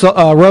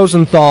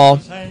Rosenthal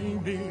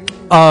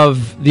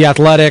of The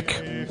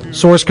Athletic,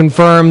 source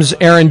confirms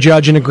Aaron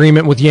Judge in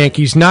agreement with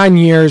Yankees. 9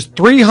 years,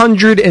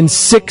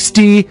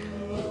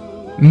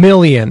 $360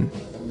 million.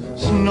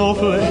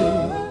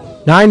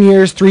 9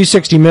 years,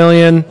 $360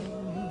 million.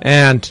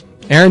 And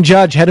Aaron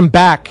Judge heading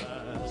back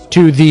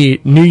to the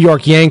New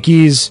York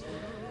Yankees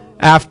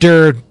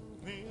after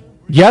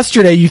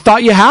yesterday. You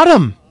thought you had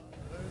him.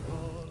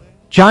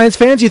 Giants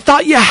fans, you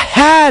thought you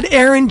had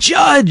Aaron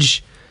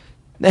Judge.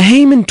 The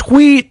Heyman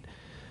tweet.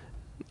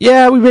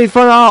 Yeah, we made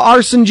fun of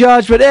arson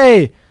Judge, but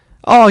hey,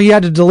 oh, he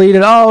had to delete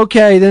it. Oh,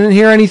 okay, didn't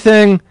hear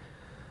anything.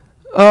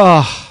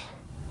 Oh,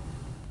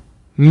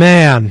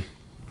 man.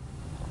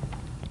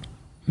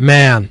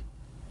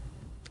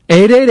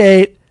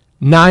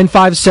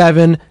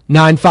 888-957-9570.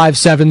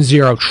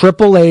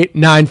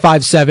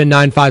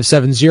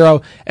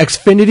 888-957-9570.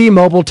 Xfinity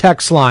mobile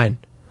text line.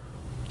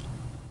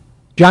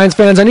 Giants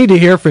fans, I need to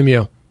hear from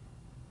you.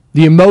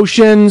 The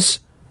emotions.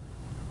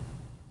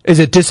 Is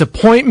it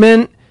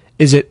disappointment?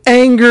 Is it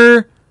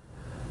anger?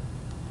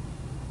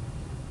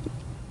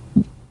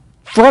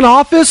 Front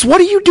office,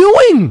 what are you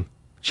doing?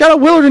 Shout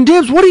out Willard and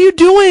Dibbs, what are you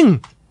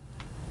doing?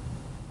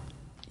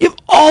 You have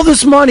all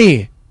this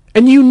money,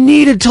 and you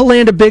needed to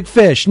land a big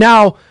fish.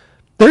 Now,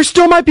 there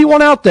still might be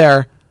one out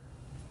there.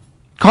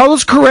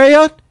 Carlos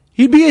Correa,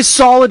 he'd be a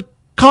solid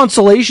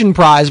consolation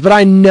prize, but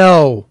I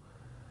know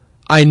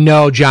I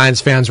know Giants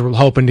fans were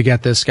hoping to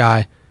get this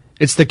guy.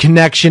 It's the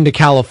connection to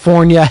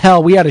California.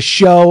 Hell, we had a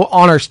show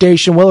on our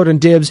station, Willard and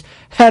Dibbs,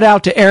 head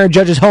out to Aaron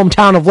Judge's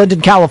hometown of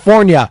Linden,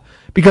 California,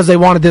 because they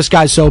wanted this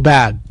guy so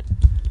bad.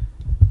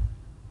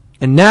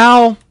 And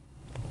now,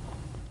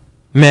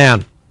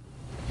 man,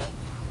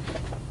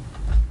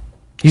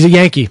 he's a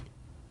Yankee.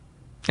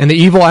 And the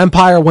evil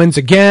empire wins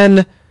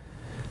again.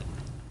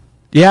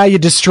 Yeah, you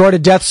destroyed a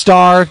Death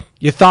Star.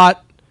 You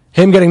thought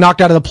him getting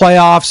knocked out of the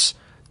playoffs,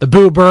 the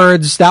Boo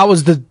Birds, that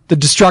was the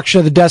destruction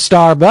of the Death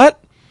Star.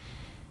 But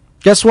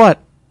guess what?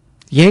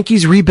 The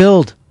Yankees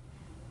rebuild.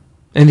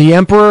 And the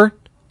Emperor,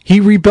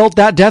 he rebuilt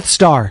that Death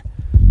Star.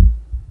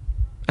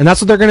 And that's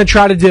what they're going to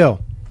try to do.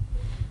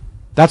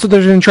 That's what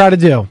they're going to try to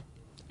do.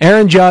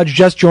 Aaron Judge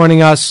just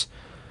joining us.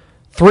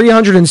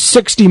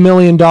 $360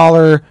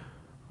 million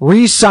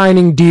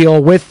re-signing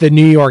deal with the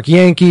New York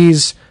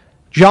Yankees.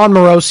 John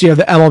Morosi of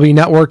the MLB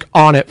Network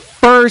on it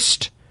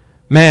first.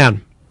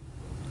 Man.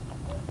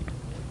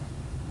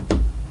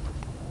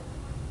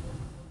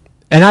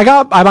 And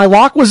my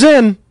lock was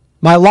in.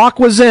 My lock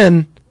was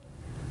in.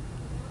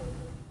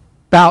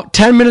 About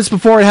 10 minutes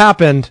before it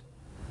happened.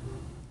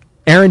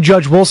 Aaron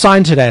Judge will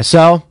sign today.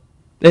 So,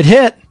 it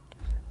hit.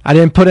 I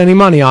didn't put any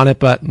money on it,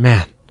 but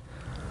man.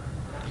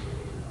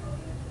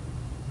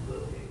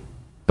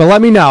 But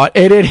let me know at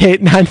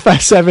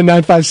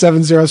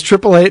 888-957-9570. It's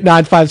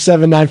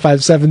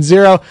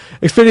 888-957-9570.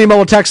 Xfinity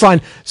Mobile text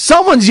line.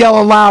 Someone's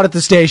yelling loud at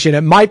the station.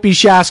 It might be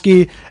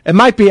Shasky. It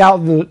might be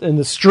out in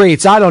the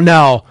streets. I don't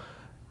know.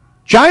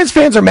 Giants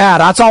fans are mad.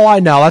 That's all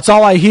I know. That's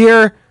all I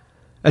hear.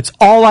 That's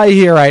all I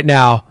hear right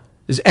now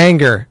is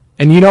anger.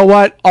 And you know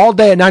what? All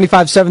day at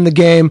 95.7 The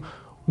Game,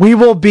 we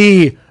will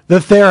be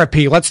the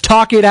therapy. Let's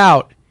talk it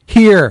out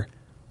here.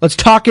 Let's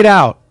talk it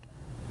out.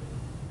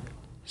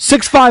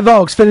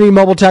 650 Xfinity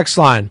Mobile text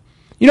line.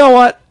 You know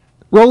what?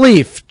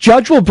 Relief.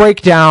 Judge will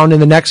break down in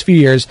the next few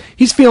years.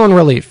 He's feeling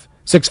relief.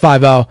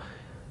 650.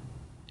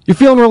 You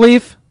feeling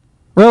relief?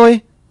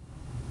 Really?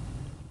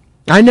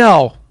 I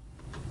know.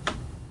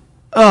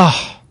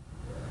 Ugh.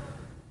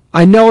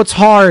 I know it's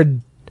hard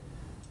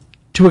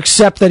to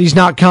accept that he's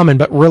not coming,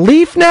 but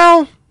relief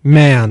now?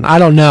 Man, I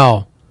don't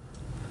know.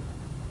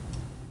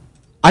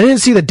 I didn't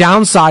see the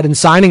downside in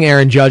signing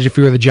Aaron Judge if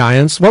you were the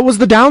Giants. What was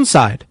the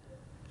downside?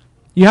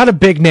 You had a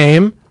big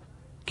name.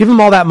 Give him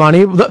all that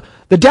money.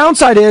 The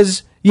downside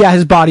is, yeah,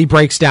 his body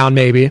breaks down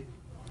maybe.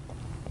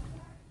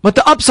 But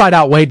the upside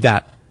outweighed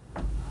that.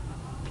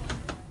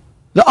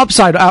 The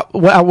upside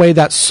outweighed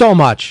that so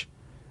much.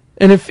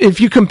 And if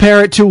you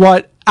compare it to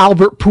what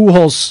Albert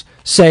Pujols,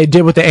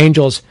 did with the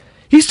Angels,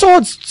 he still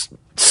had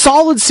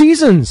solid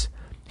seasons.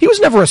 He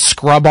was never a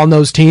scrub on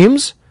those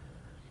teams.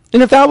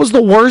 And if that was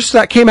the worst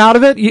that came out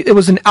of it, it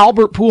was an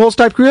Albert Pujols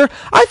type career,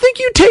 I think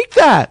you'd take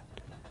that.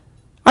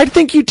 I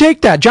think you'd take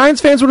that. Giants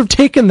fans would have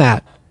taken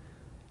that.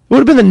 It would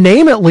have been the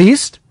name at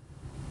least.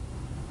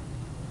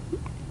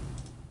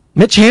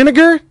 Mitch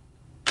Haniger?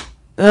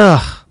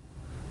 Ugh.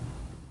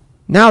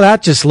 Now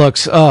that just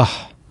looks,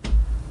 ugh.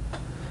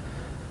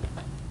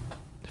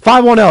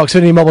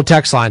 510 Xfinity Mobile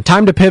text line.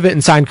 Time to pivot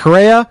and sign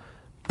Correa.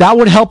 That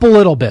would help a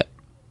little bit.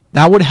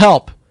 That would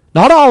help.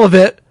 Not all of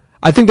it.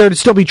 I think there would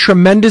still be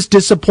tremendous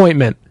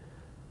disappointment.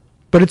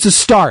 But it's a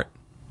start.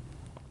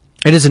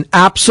 It is an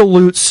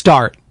absolute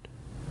start.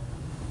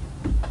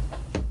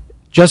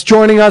 Just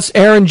joining us,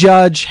 Aaron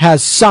Judge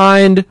has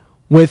signed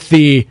with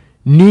the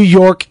New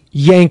York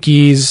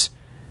Yankees.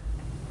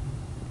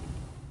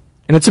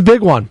 And it's a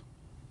big one.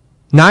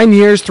 9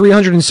 years,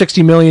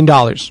 $360 million.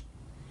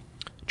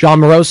 John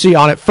Morosi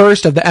on it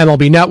first of the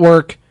MLB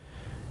Network.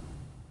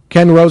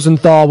 Ken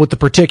Rosenthal with the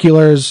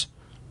particulars.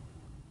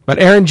 But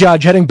Aaron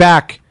Judge heading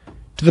back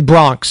to the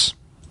Bronx.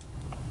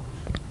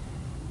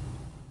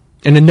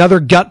 And another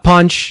gut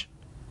punch,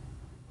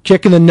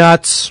 kick in the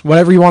nuts,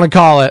 whatever you want to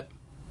call it.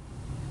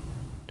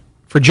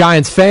 For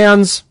Giants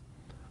fans,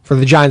 for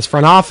the Giants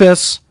front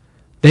office,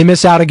 they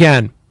miss out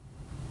again.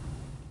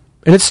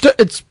 And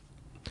it's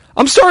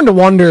I'm starting to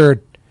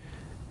wonder,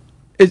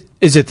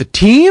 is it the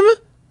team?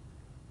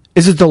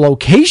 Is it the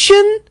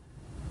location?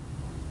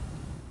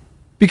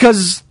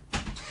 Because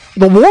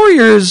the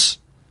Warriors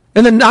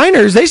and the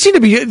Niners, they seem to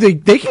be,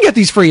 they can get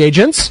these free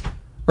agents,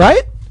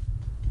 right?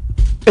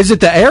 Is it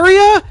the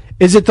area?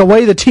 Is it the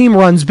way the team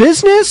runs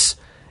business?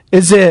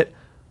 Is it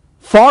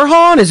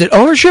Farhan? Is it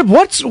ownership?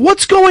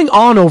 What's going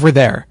on over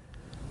there?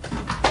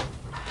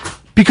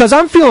 Because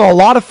I'm feeling a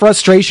lot of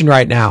frustration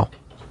right now.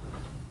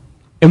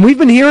 And we've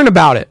been hearing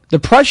about it. The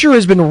pressure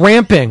has been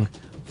ramping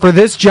for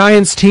this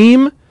Giants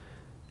team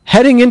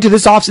heading into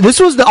this offseason. This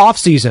was the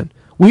offseason.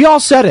 We all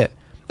said it.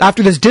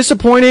 After this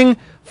disappointing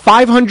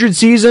 500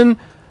 season,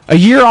 a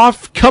year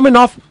off, coming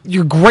off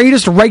your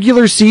greatest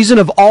regular season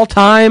of all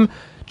time,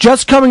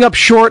 just coming up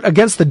short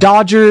against the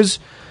Dodgers.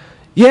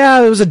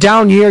 Yeah, it was a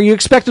down year. You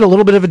expected a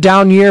little bit of a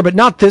down year, but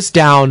not this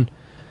down.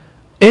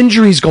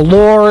 Injuries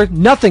galore,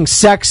 nothing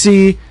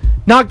sexy,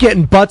 not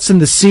getting butts in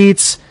the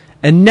seats.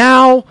 And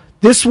now,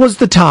 this was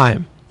the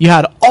time. You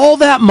had all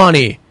that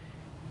money.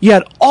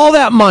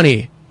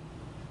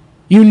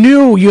 You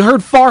knew, you heard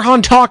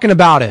Farhan talking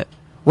about it.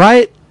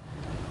 right?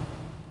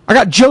 I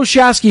got Joe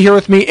Shasky here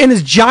with me in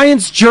his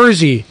Giants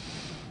jersey.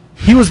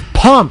 He was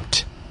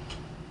pumped.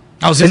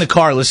 I was in the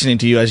car listening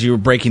to you as you were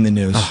breaking the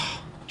news.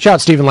 Shout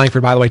out Stephen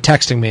Langford, by the way,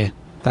 texting me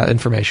that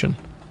information.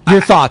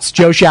 Your thoughts,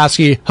 Joe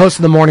Shasky, host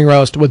of the Morning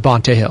Roast with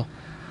Bonte Hill.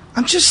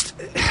 I'm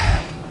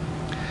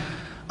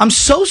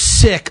so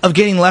sick of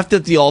getting left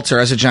at the altar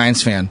as a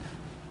Giants fan.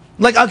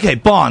 Like, okay,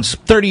 Bonds,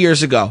 30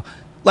 years ago.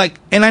 Like,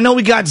 and I know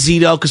we got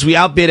Zito because we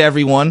outbid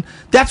everyone.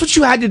 That's what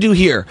you had to do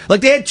here.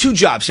 Like, they had two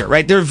jobs here,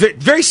 right? They're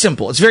very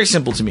simple. It's very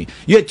simple to me.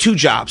 You had two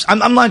jobs.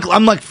 I'm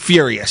like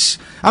furious.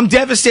 I'm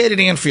devastated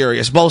and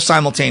furious, both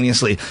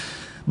simultaneously.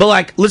 But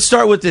like, let's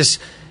start with this.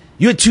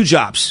 You had two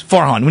jobs,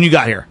 Farhan, when you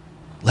got here.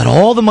 Let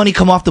all the money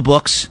come off the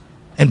books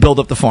and build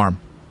up the farm.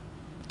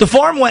 The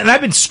farm went, and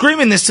I've been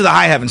screaming this to the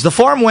high heavens. The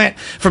farm went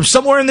from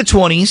somewhere in the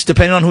 20s,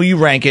 depending on who you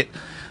rank it,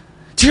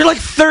 to you're like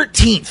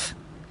 13th.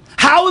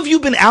 How have you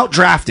been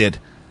outdrafted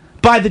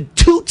by the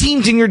two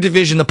teams in your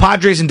division, the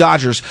Padres and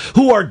Dodgers,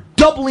 who are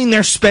doubling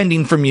their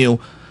spending from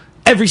you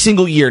every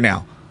single year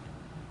now?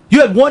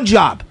 You had one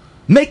job.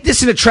 Make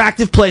this an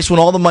attractive place when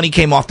all the money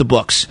came off the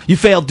books. You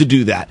failed to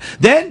do that.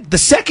 Then the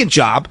second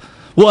job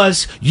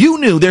was you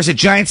knew there's a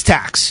Giants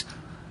tax.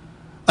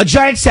 A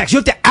Giants tax. You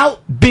have to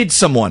outbid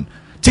someone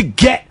to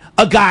get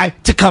a guy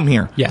to come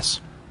here.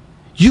 Yes.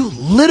 You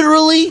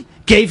literally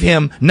gave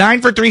him 9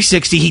 for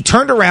 360. He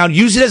turned around,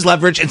 used it as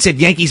leverage, and said,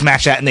 Yankees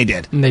match that, and they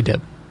did. And they did.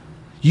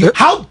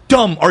 How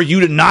dumb are you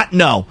to not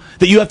know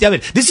that you have to have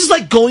it? This is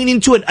like going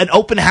into an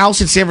open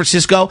house in San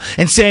Francisco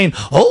and saying,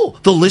 oh,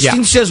 the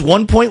listing says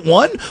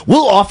 1.1,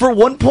 we'll offer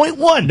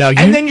 1.1. No,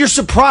 and then you're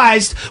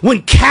surprised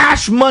when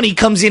cash money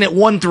comes in at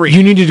 1.3.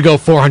 You needed to go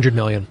 $400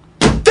 million.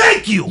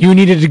 Thank you. You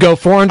needed to go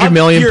 $400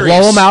 million,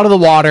 blow them out of the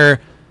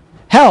water.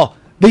 Hell,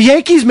 the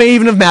Yankees may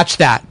even have matched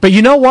that. But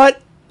you know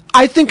what?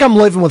 I think I'm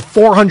living with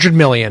 $400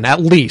 million at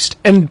least.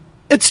 And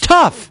it's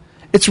tough.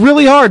 It's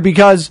really hard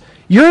because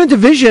you're in a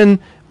division,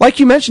 like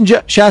you mentioned,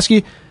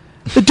 Shasky,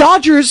 the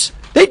Dodgers,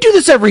 they do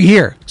this every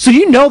year. So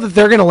you know that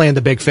they're going to land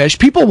the big fish.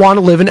 People want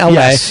to live in L.A.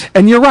 Yes.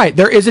 And you're right.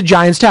 There is a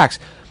Giants tax.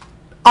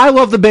 I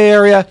love the Bay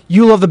Area.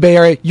 You love the Bay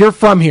Area. You're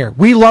from here.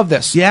 We love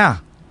this. Yeah.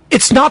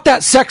 It's not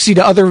that sexy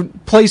to other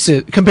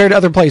places compared to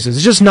other places.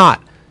 It's just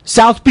not.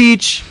 South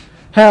Beach,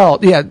 hell,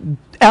 yeah,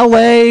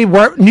 L.A.,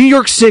 New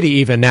York City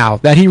even now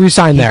that he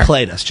resigned there. He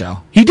played us, Joe.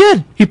 He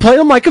did. He played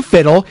him like a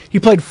fiddle. He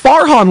played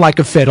Farhan like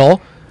a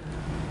fiddle.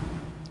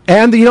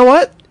 And you know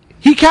what?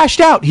 He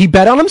cashed out. He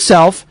bet on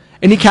himself,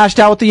 and he cashed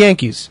out with the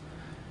Yankees.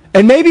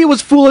 And maybe it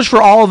was foolish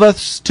for all of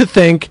us to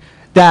think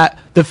that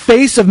the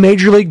face of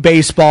Major League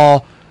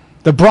Baseball,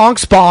 the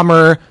Bronx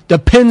Bomber, the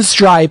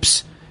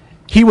Pinstripes,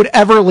 he would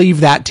ever leave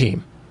that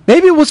team.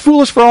 Maybe it was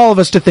foolish for all of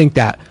us to think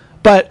that.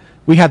 But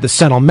we had the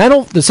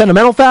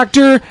sentimental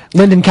factor,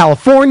 Linden,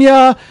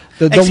 California,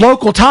 the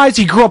local ties.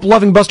 He grew up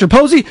loving Buster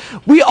Posey.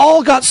 We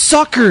all got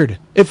suckered,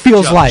 it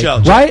feels right?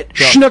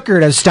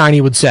 Schnookered, as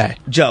Steiny would say.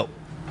 Joe,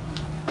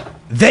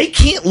 they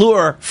can't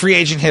lure free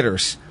agent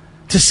hitters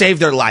to save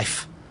their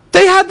life.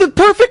 They had the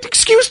perfect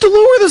excuse to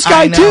lure this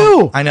guy,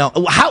 too. I know.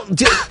 How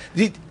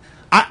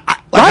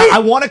I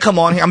want to come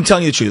on here. I'm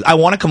telling you the truth. I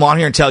want to come on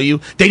here and tell you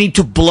they need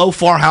to blow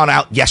Farhan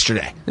out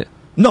yesterday. Yeah.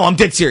 No, I'm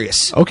dead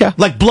serious. Okay.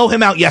 Like, blow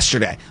him out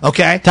yesterday,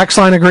 okay? Text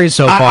line agrees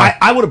so far.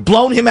 I would have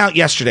blown him out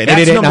yesterday.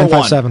 That's number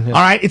one. Yeah.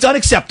 All right? It's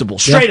unacceptable.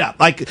 Straight up.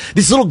 Like,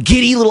 this little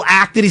giddy little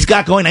act that he's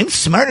got going, I'm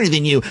smarter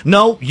than you.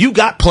 No, you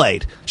got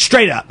played.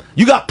 Straight up.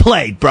 You got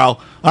played, bro. All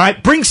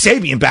right? Bring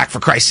Sabian back, for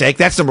Christ's sake.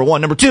 That's number one.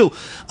 Number two,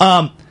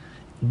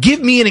 give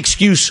me an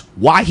excuse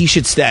why he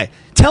should stay.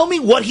 Tell me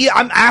what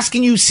I'm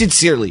asking you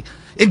sincerely.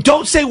 And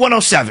don't say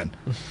 107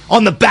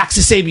 on the backs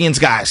of Sabian's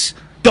guys.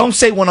 Don't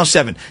say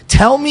 107.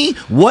 Tell me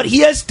what he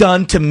has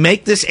done to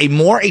make this a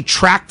more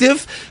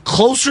attractive,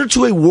 closer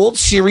to a World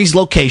Series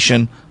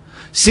location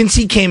since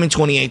he came in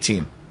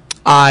 2018.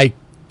 I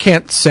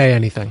can't say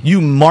anything.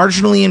 You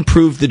marginally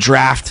improved the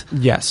draft.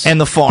 Yes. And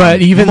the farm.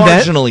 But even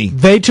marginally.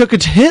 They took a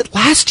hit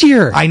last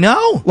year. I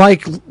know.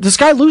 Like, this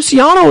guy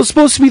Luciano was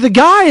supposed to be the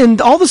guy,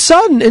 and all of a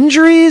sudden,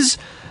 injuries,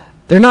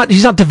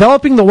 he's not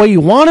developing the way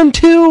you want him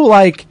to.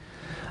 Like,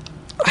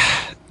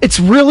 it's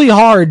really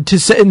hard to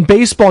say. In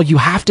baseball, you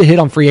have to hit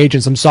on free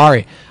agents. I'm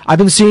sorry. I've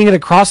been seeing it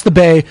across the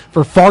bay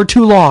for far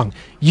too long.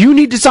 You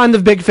need to sign the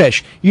big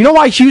fish. You know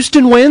why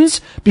Houston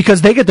wins?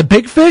 Because they get the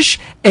big fish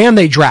and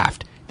they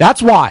draft.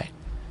 That's why.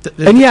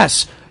 And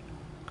yes,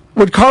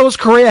 would Carlos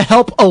Correa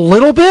help a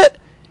little bit?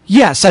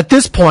 Yes, at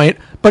this point,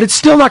 but it's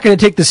still not going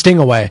to take the sting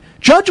away.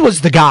 Judge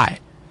was the guy.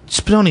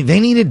 Spadoni, they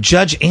needed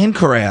Judge and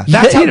Correa.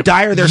 That's how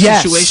dire their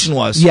situation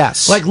was.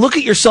 Yes. Like, look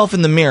at yourself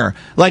in the mirror.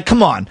 Like,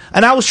 come on.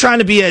 And I was trying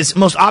to be as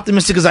most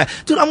optimistic as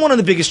Dude, I'm one of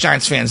the biggest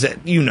Giants fans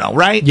that you know,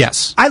 right?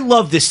 Yes. I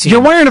love this team.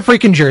 You're wearing a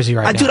freaking jersey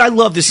right now. Dude, I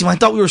love this team. I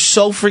thought we were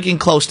so freaking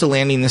close to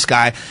landing this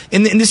guy.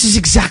 And this is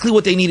exactly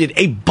what they needed.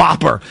 A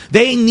bopper.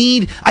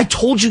 I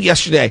told you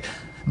yesterday,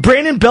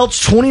 Brandon Belt's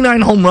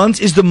 29 home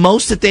runs is the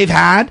most that they've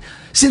had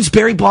since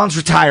Barry Bonds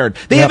retired.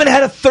 They haven't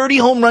had a 30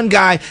 home run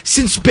guy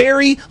since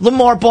Barry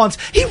Lamar Bonds.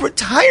 He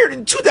retired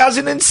in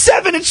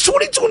 2007. It's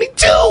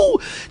 2022.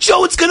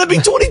 Joe, it's going to be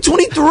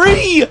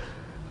 2023.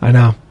 I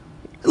know.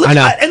 Look,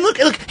 and look,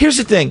 here's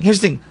the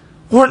thing.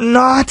 We're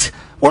not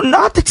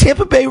the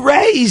Tampa Bay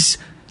Rays.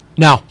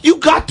 No. You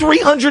got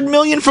 $300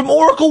 million from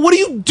Oracle. What are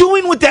you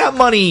doing with that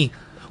money?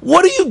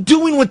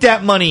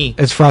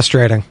 It's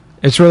frustrating.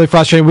 It's really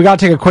frustrating. We got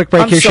to take a quick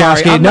break here,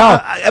 Shasky. Am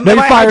I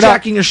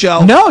hijacking your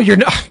show? No, you're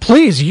not.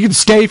 Please, you can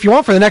stay if you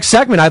want for the next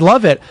segment. I'd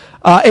love it.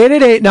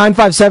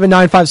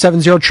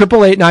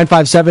 888-957-9570,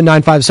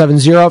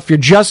 888-957-9570. If you're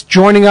just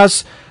joining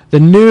us,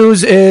 the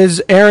news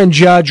is Aaron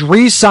Judge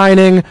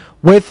re-signing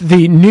with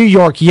the New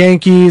York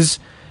Yankees,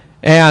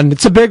 and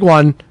it's a big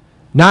one.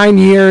 9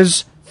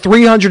 years,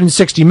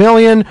 $360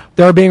 million.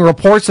 There are being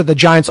reports that the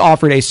Giants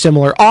offered a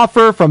similar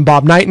offer from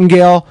Bob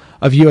Nightingale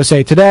of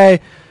USA Today.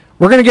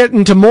 We're going to get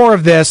into more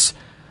of this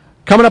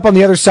coming up on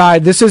the other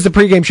side. This is the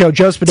pregame show.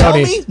 Joe Spadoni. Tell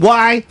me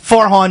why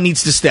Farhan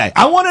needs to stay.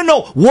 I want to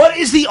know, what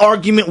is the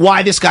argument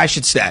why this guy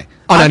should stay?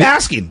 I'm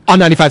asking. On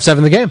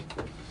 95.7 The Game.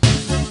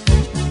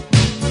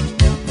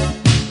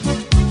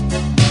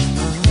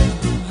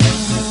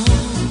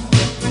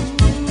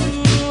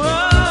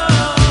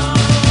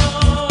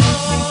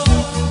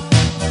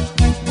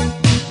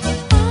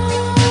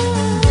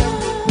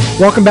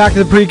 Welcome back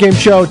to the pregame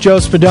show. Joe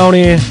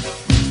Spadoni.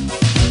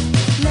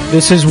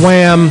 This is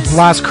Wham!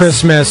 Last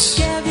Christmas.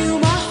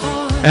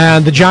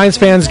 And the Giants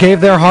fans gave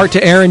their heart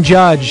to Aaron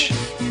Judge.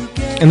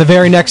 And the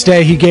very next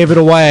day, he gave it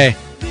away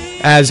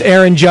as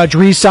Aaron Judge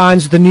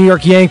re-signs with the New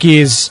York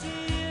Yankees.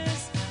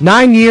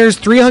 9 years,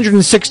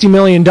 $360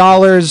 million.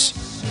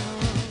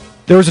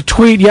 There was a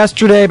tweet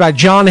yesterday by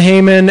John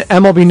Heyman,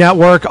 MLB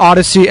Network,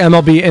 Odyssey,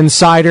 MLB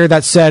Insider,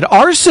 that said,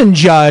 Arson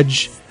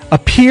Judge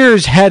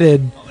appears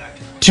headed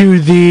to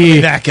the...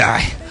 that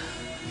guy.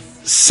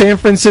 San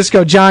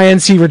Francisco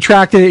Giants. He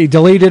retracted it. He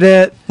deleted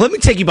it. Let me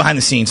take you behind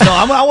the scenes. No,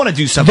 I want to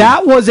do something.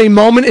 That was a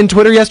moment in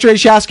Twitter yesterday,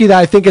 Shasky, that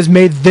I think has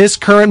made this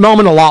current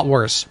moment a lot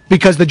worse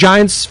because the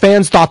Giants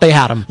fans thought they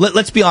had him.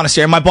 Let's be honest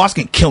here. My boss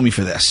can kill me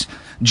for this.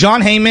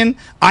 John Heyman,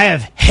 I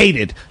have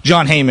hated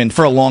John Heyman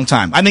for a long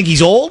time. I think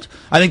he's old.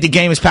 I think the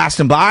game has passed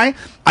him by.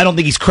 I don't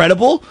think he's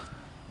credible.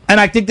 And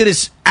I think that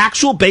his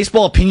actual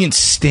baseball opinions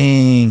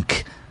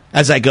stink.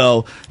 As I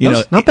go,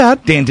 not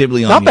bad. Dan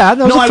Dibley on not you. bad.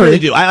 No, I really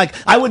do.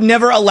 I would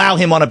never allow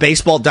him on a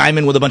baseball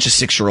diamond with a bunch of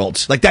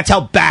 6-year-olds. Like, that's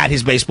how bad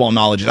his baseball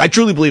knowledge is. I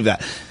truly believe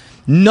that.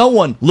 No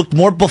one looked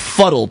more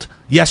befuddled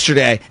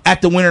yesterday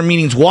at the winter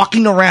meetings,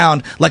 walking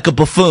around like a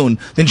buffoon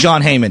than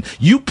John Heyman.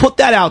 You put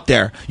that out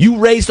there. You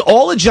raised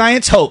all the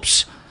Giants'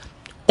 hopes,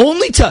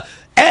 only to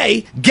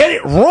get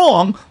it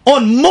wrong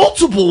on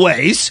multiple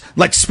ways,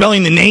 like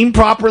spelling the name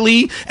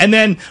properly, and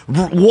then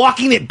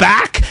walking it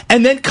back,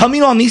 and then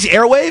coming on these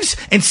airwaves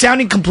and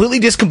sounding completely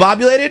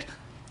discombobulated.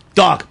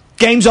 Dog,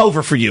 game's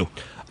over for you.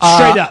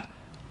 Straight up.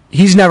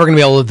 He's never going to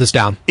be able to live this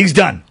down. He's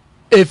done.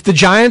 If the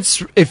Giants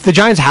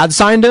had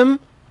signed him,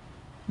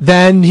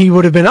 then he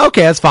would have been,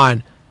 okay, that's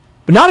fine.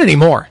 But not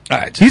anymore. All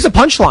right. He's a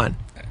punchline.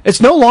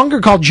 It's no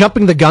longer called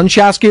jumping the gun,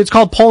 Shasky. It's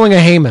called pulling a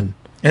Heyman.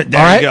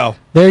 There you go.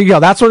 There you go.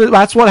 That's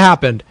what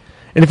happened.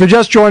 And if you're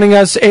just joining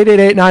us,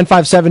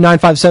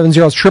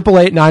 888-957-9570. It's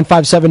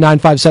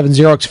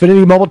 888-957-9570.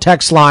 Xfinity mobile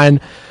text line.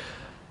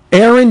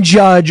 Aaron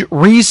Judge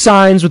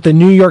re-signs with the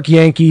New York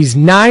Yankees.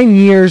 9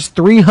 years,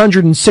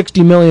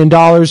 $360 million.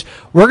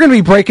 We're going to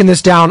be breaking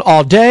this down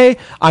all day.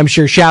 I'm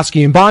sure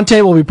Shasky and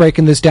Bonte will be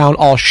breaking this down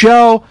all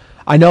show.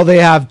 I know they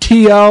have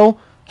T.O.,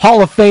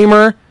 Hall of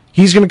Famer.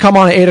 He's going to come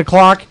on at 8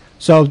 o'clock.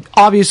 So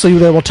obviously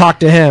they will talk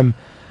to him.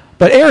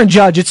 But Aaron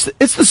Judge,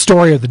 it's the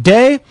story of the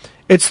day.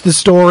 It's the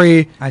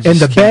story in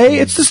the Bay.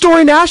 It's the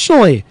story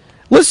nationally.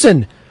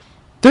 Listen,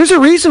 there's a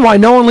reason why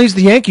no one leaves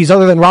the Yankees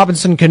other than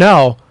Robinson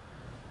Cano,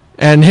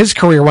 and his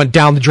career went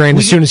down the drain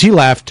as soon as he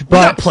left.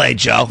 But got played,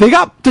 Joe. They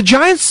got the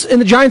Giants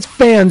and the Giants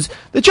fans.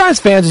 The Giants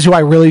fans is who I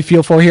really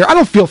feel for here. I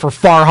don't feel for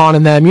Farhan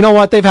and them. You know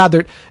what? They've had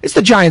their... It's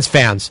the Giants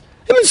fans.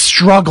 They've been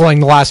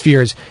struggling the last few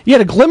years. You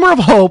had a glimmer of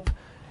hope,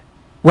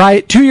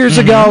 right? 2 years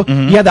ago,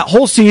 you had that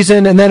whole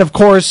season, and then, of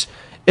course...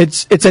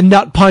 It's a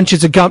nut punch.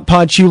 It's a gut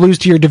punch. You lose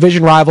to your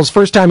division rivals.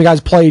 First time you guys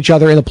play each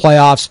other in the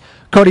playoffs.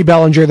 Cody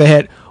Bellinger, the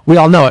hit. We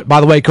all know it.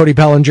 By the way, Cody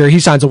Bellinger, he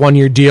signs a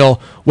 1-year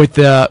deal with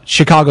the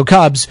Chicago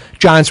Cubs.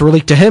 Giants were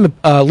linked to him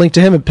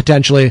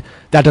potentially.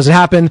 That doesn't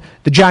happen.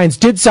 The Giants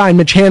did sign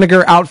Mitch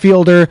Haniger,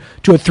 outfielder,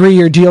 to a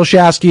 3-year deal,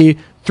 Shasky.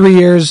 3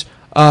 years.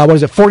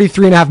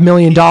 $43.5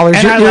 million. And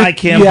I like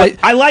him. Yeah,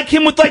 I like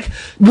him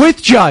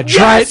with Judge,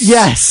 right?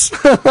 Yes.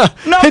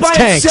 Not by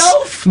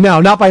himself?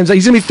 No, not by himself.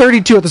 He's going to be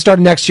 32 at the start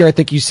of next year, I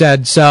think you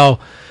said. So,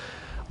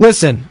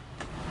 listen,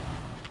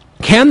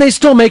 can they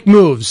still make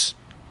moves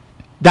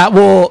that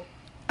will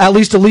at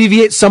least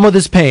alleviate some of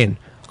this pain?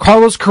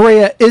 Carlos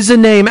Correa is a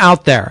name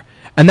out there,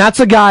 and that's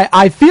a guy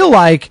I feel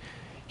like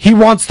he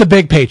wants the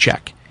big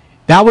paycheck.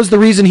 That was the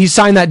reason he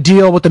signed that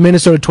deal with the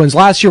Minnesota Twins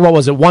last year. What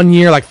was it? 1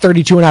 year, like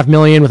 $32.5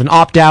 million with an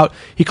opt-out.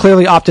 He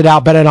clearly opted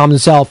out, bet it on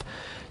himself.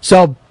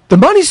 So the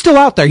money's still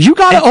out there. You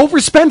got to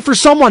overspend for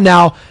someone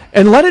now.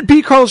 and let it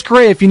be Carlos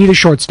Correa if you need a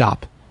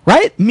shortstop,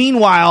 right?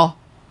 Meanwhile,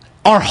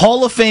 our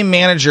Hall of Fame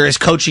manager is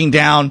coaching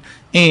down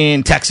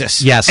in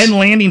Texas. Yes. And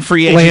landing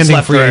free agents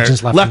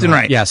left and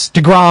right. Yes.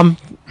 DeGrom,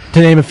 to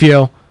name a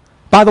few.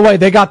 By the way,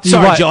 they got the...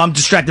 Sorry, Joe, I'm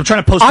distracted. I'm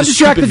trying to post this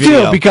stupid video. I'm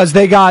distracted, too, because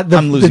they got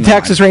the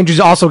Texas Rangers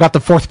also got the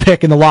 4th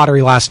pick in the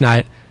lottery last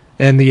night,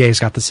 and the A's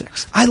got the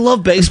 6th. I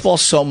love baseball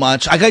so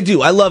much. Like, I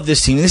do. I love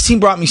this team. This team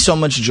brought me so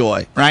much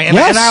joy, right? And,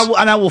 yes.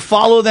 and I will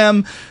follow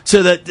them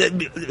to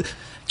the...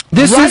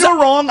 This right is or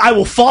wrong, I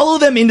will follow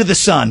them into the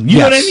sun. You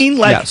know what I mean?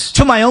 Like,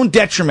 to my own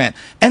detriment.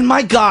 And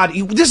my God,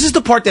 this is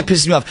the part that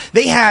pisses me off.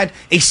 They had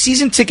a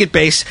season ticket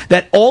base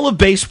that all of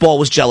baseball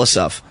was jealous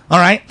of. All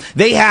right?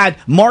 They had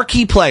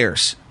marquee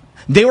players.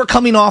 They were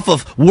coming off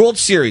of World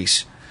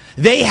Series.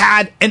 They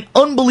had an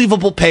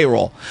unbelievable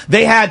payroll.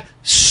 They had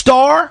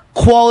star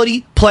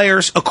quality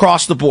players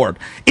across the board.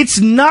 It's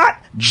not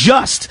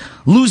just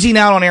losing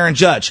out on Aaron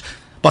Judge.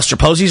 Buster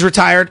Posey's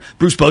retired.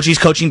 Bruce Bochy's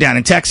coaching down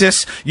in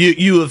Texas.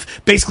 You have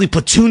basically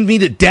platooned me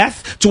to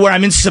death to where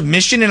I'm in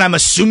submission, and I'm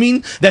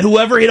assuming that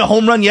whoever hit a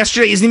home run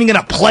yesterday isn't even going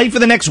to play for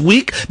the next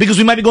week because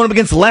we might be going up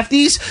against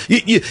lefties.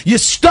 You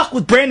stuck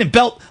with Brandon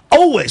Belt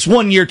always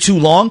 1 year too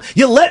long.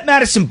 You let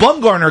Madison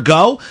Bumgarner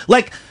go.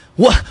 Like,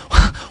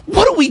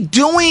 what are we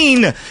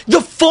doing?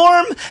 The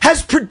farm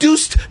has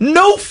produced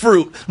no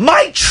fruit.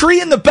 My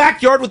tree in the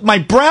backyard with my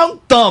brown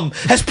thumb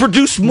has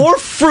produced more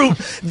fruit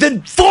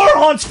than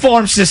Farhan's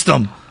farm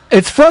system.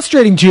 It's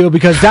frustrating, too,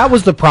 because that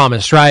was the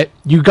promise, right?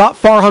 You got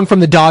Farhan from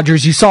the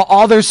Dodgers. You saw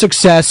all their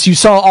success. You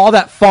saw all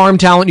that farm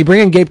talent. You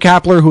bring in Gabe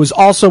Kapler, who was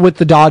also with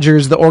the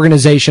Dodgers, the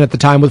organization at the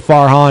time with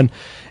Farhan. And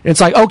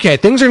it's like, okay,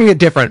 things are going to get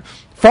different.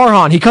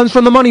 Farhan, he comes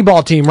from the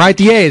Moneyball team, right?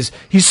 The A's.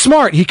 He's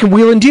smart. He can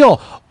wheel and deal.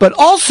 But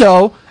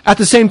also, at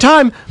the same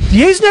time,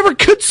 the A's never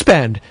could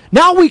spend.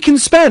 Now we can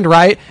spend,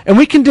 right? And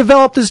we can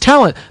develop this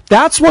talent.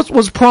 That's what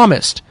was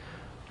promised.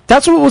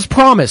 That's what was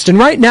promised. And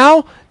right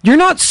now, you're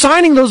not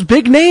signing those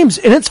big names,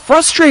 and it's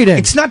frustrating.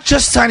 It's not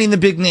just signing the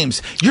big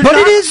names. It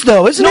is,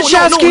 though, isn't it,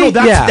 Shasky?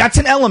 No, that's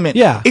an element.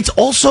 Yeah. It's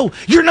also,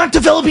 you're not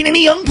developing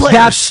any young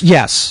players.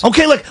 Yes.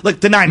 Okay, like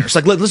the Niners.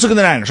 Like, let's look at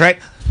the Niners, right?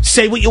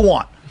 Say what you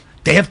want.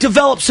 They have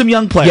developed some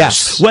young players.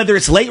 Yes. Whether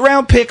it's late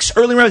round picks,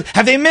 early round.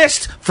 Have they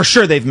missed? For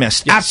sure they've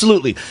missed. Yes.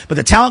 Absolutely. But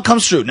the talent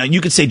comes through. Now,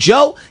 you could say,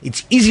 Joe,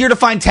 it's easier to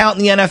find talent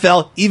in the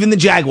NFL. Even the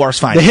Jaguars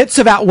find it. The hits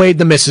have outweighed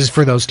the misses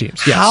for those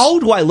teams. Yes. How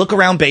do I look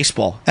around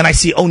baseball and I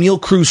see O'Neal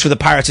Cruz for the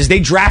Pirates as they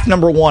draft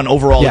number 1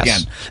 overall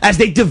again? As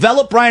they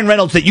develop Brian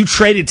Reynolds that you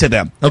traded to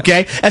them,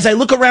 okay? As I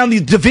look around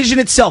the division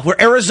itself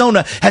where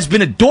Arizona has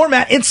been a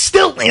doormat and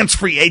still lands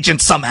free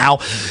agents somehow,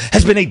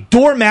 has been a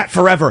doormat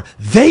forever.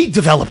 They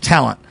develop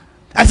talent.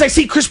 As I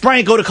see Chris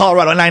Bryant go to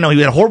Colorado, and I know he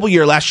had a horrible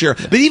year last year,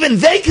 but even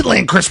they could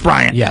land Chris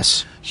Bryant.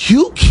 Yes.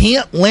 You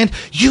can't land.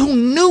 You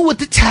knew what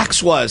the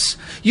tax was.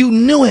 You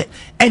knew it.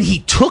 And he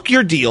took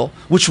your deal,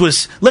 which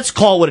was, let's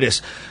call it what it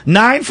is,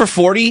 9 for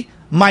 $40.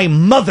 My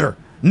mother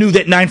knew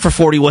that 9 for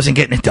 $40 wasn't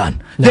getting it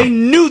done. No. They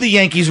knew the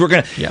Yankees were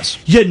going to. Yes.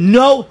 You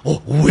know,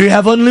 we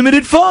have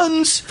unlimited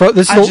funds. I'm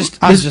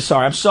just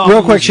sorry. I'm sorry.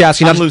 Real quick,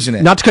 Shasky. I'm losing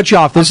it. Not to cut you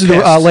off. This is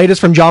the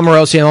latest from John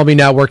Morosi, MLB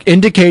Network.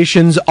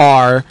 Indications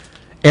are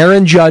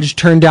Aaron Judge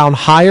turned down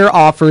higher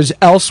offers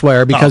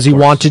elsewhere because he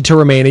wanted to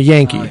remain a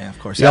Yankee. Oh, yeah, of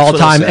course. The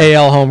all-time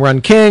AL home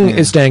run king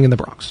is staying in the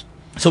Bronx.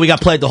 So we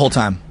got played the whole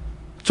time.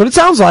 That's what it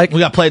sounds like.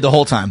 We got played the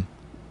whole time.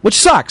 Which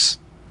sucks.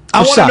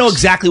 I want to know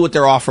exactly what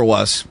their offer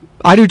was.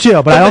 I do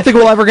too, but I don't think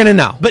we're ever going to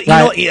know. But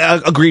you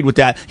know, agreed with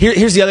that.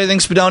 Here's the other thing,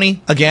 Spadoni,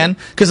 again,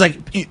 because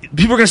like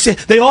people are going to say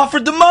they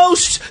offered the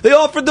most. They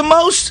offered the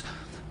most.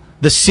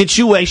 The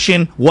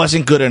situation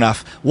wasn't good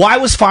enough. Why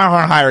was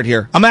Farhan hired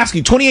here? I'm asking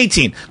you,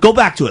 2018. Go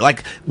back to it.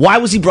 Like, why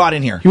was he brought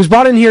in here? He was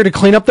brought in here to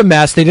clean up the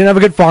mess. They didn't have a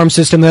good farm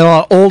system. They had a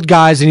lot of old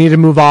guys they needed to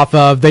move off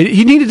of.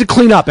 He needed to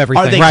clean up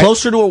everything. Are they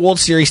closer to a World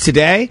Series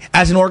today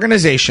as an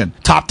organization,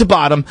 top to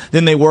bottom,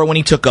 than they were when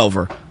he took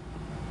over?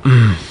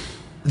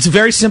 It's a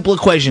very simple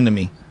equation to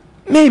me.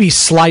 Maybe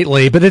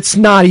slightly, but it's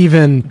not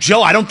even...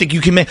 Joe, I don't think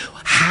you can make...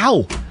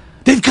 How?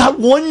 They've got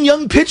one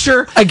young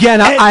pitcher.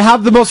 Again, I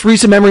have the most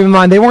recent memory in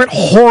mind. They weren't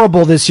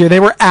horrible this year. They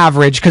were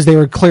average because they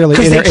were clearly...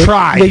 Because they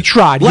tried. They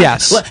tried,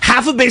 yes.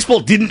 Half of baseball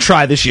didn't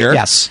try this year.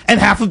 Yes. And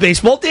half of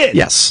baseball did.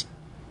 Yes.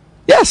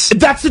 Yes.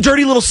 That's the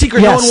dirty little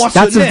secret no one wants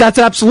to admit. That's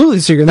absolutely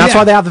the secret. And that's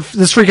why they have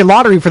this freaking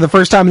lottery for the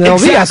first time in the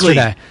MLB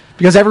yesterday.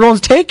 Because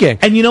everyone's taking.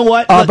 And you know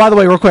what? By the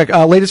way, real quick,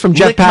 latest from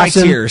Jeff Passan. My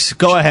tears.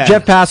 Go ahead.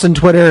 Jeff Passan,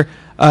 Twitter,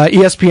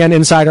 ESPN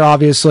insider,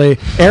 obviously.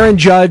 Aaron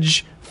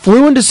Judge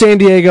flew into San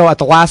Diego at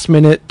the last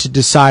minute to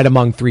decide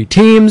among 3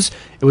 teams.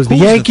 It was the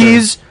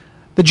Yankees,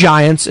 the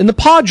Giants, and the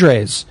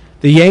Padres.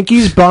 The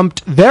Yankees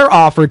bumped their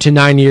offer to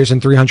 9 years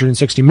and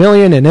 $360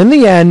 million, and in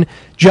the end,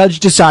 Judge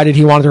decided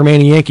he wanted to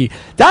remain a Yankee.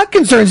 That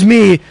concerns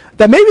me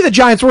that maybe the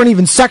Giants weren't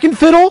even second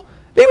fiddle.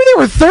 Maybe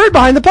they were third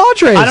behind the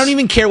Padres. I don't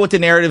even care what the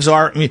narratives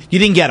are. I mean, you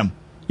didn't get them.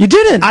 You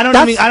didn't. I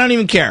don't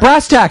even care.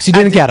 Brass tacks, you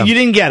didn't get them. You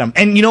didn't get them.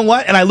 And you know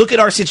what? And I look at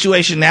our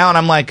situation now, and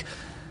I'm like,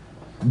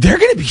 they're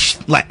going to be,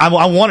 like, I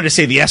wanted to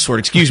say the S word,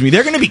 excuse me.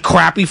 They're going to be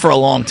crappy for a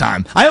long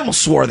time. I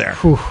almost swore there.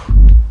 Whew.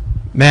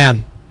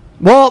 Man.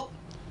 Well,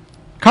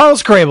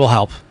 Carlos Correa will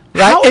help.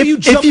 Right? How are you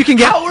if you can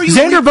get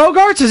Xander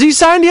Bogaerts, has he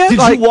signed yet?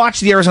 Did you watch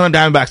the Arizona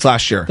Diamondbacks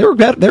last year? They were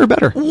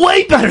better.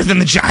 Way better than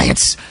the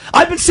Giants.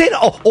 I've been saying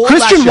all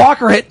Christian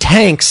Walker hit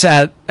tanks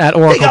at Oracle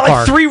Park. They got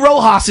like 3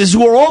 Rojas's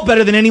who are all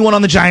better than anyone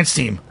on the Giants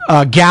team.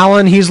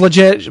 Gallen, he's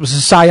legit. Was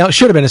a Cy Young,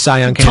 should have been a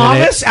Cy Young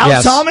candidate.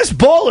 Thomas,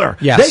 baller.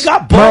 Yes. They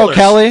got ballers. Merle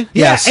Kelly.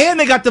 Yeah, yes. And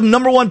they got the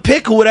 #1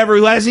 pick who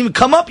hasn't even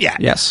come up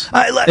yet. Yes.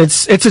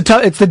 It's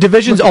the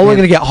division's only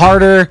going to get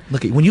harder.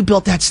 Look, when you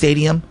built that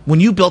stadium,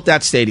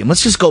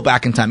 let's just go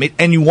back in time,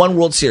 and you won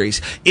World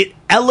Series. It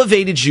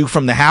elevated you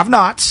from the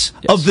have-nots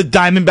of the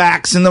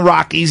Diamondbacks and the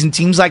Rockies and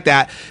teams like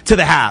that to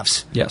the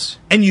haves. Yes.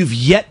 And you've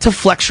yet to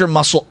flex your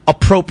muscle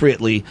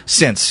appropriately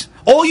since.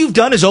 All you've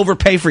done is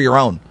overpay for your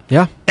own.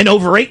 Yeah. And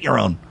overrate your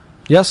own.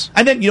 Yes.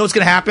 And then you know what's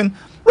going to happen?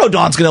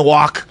 Rodon's going to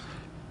walk.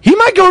 He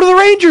might go to the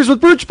Rangers with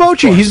Bruce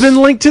Bochy. He's been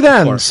linked to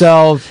them.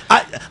 So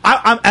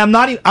I'm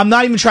not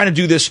even trying to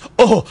do this.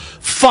 Oh,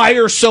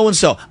 fire so and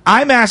so.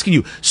 I'm asking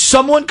you,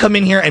 someone come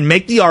in here and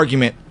make the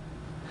argument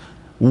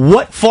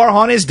what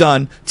Farhan has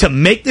done to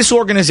make this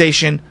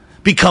organization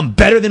become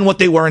better than what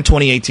they were in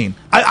 2018.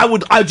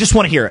 I just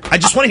want to hear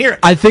it.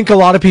 I think a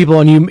lot of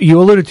people, and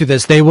you alluded to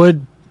this, they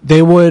would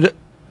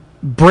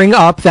bring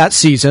up that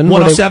season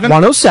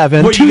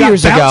 107 2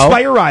 years ago. Bounced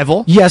by your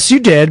rival. Yes, you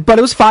did, but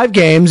it was 5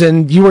 games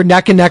and you were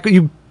neck and neck.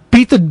 You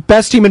beat the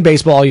best team in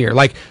baseball all year.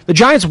 Like the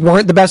Giants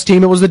weren't the best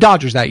team, it was the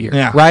Dodgers that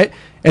year, right?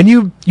 And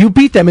you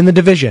beat them in the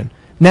division.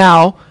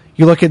 Now,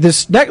 you look at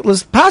this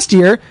past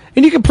year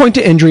and you can point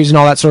to injuries and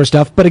all that sort of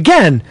stuff, but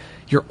again,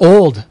 you're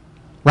old,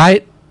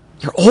 right?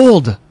 You're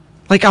old.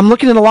 Like I'm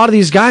looking at a lot of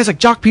these guys like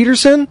Jock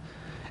Peterson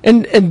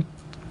and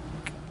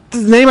the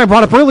name I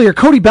brought up earlier,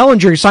 Cody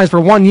Bellinger, signs for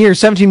 1 year,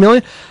 $17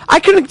 million. I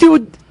couldn't do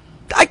it.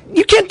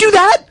 You can't do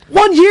that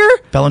 1 year.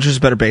 Bellinger's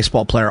a better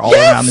baseball player all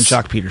around than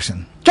Jock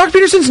Peterson. Jock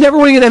Peterson's never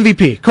winning an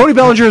MVP. Cody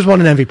Bellinger has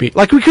won an MVP.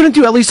 Like, we couldn't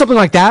do at least something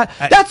like that.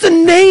 That's a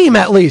name,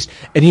 at least.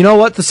 And you know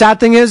what the sad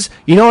thing is?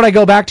 You know what I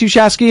go back to,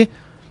 Shasky?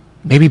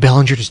 Maybe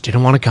Bellinger just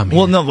didn't want to come here.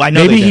 Well, no, I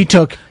know. Maybe he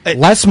took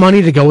less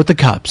money to go with the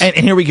Cubs. And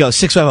here we go,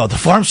 650. The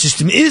farm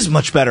system is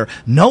much better.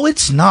 No,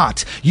 it's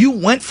not. You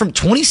went from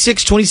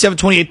 26, 27,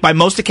 28 by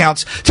most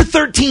accounts to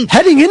 13.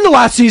 Heading into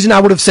last season, I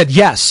would have said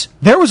yes.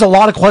 There was a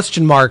lot of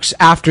question marks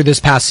after this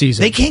past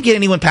season. They can't get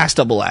anyone past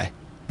AA.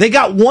 They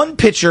got one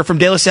pitcher from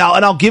De La Salle,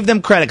 and I'll give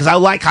them credit because I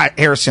like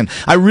Harrison.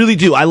 I really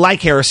do. I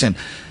like Harrison.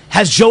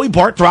 Has Joey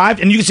Bart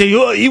thrived? And you can say,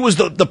 oh, he was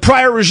the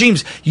prior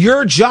regimes.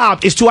 Your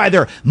job is to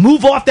either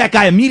move off that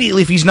guy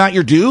immediately if he's not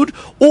your dude,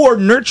 or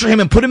nurture him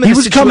and put him in a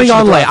situation. He was coming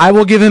on late. I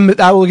will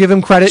give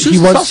him credit.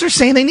 Susan Seltzer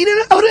saying they needed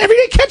an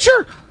everyday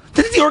catcher.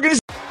 That is the organization.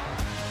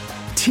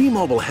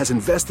 T-Mobile has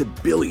invested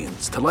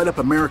billions to light up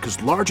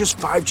America's largest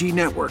 5G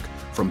network,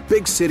 from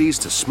big cities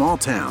to small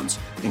towns,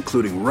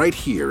 including right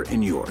here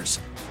in yours.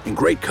 And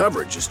great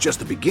coverage is just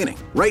the beginning.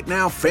 Right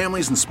now,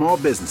 families and small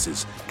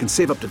businesses can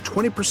save up to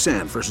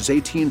 20% versus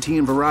AT&T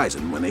and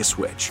Verizon when they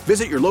switch.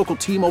 Visit your local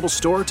T-Mobile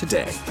store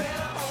today.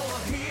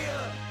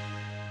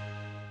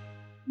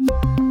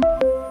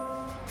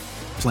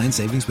 Plan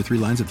savings with 3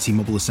 lines of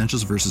T-Mobile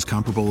Essentials versus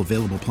comparable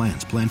available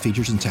plans. Plan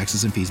features and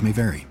taxes and fees may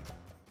vary.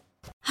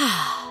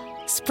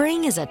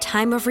 Spring is a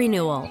time of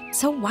renewal,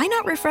 so why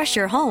not refresh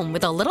your home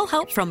with a little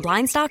help from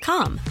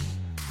Blinds.com?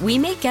 We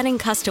make getting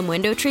custom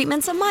window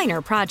treatments a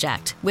minor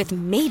project with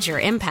major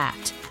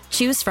impact.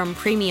 Choose from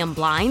premium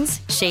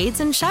blinds,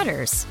 shades, and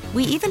shutters.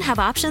 We even have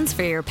options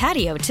for your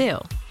patio, too.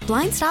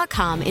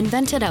 Blinds.com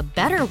invented a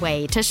better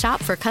way to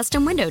shop for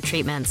custom window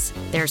treatments.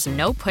 There's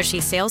no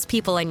pushy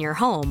salespeople in your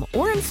home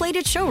or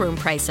inflated showroom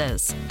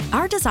prices.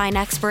 Our design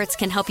experts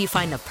can help you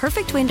find the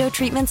perfect window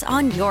treatments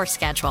on your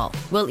schedule.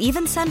 We'll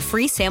even send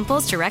free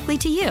samples directly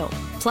to you.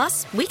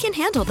 Plus, we can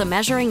handle the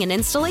measuring and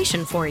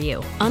installation for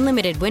you.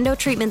 Unlimited window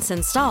treatments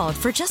installed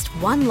for just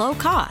one low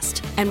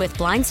cost. And with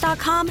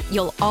Blinds.com,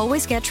 you'll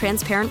always get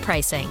transparent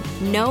pricing.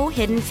 No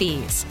hidden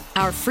fees.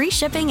 Our free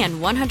shipping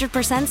and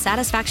 100%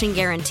 satisfaction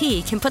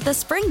guarantee can put the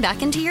spring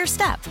back into your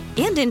step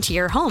and into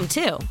your home,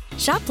 too.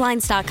 Shop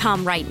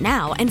Blinds.com right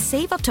now and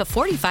save up to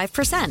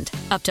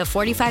 45%. Up to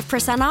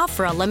 45% off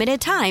for a limited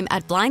time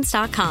at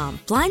Blinds.com.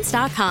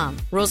 Blinds.com.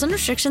 Rules and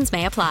restrictions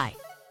may apply.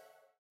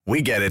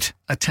 We get it.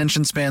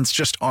 Attention spans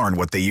just aren't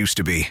what they used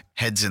to be.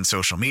 Heads in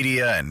social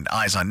media and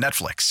eyes on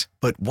Netflix.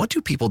 But what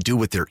do people do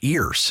with their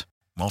ears?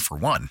 Well, for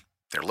one,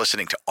 they're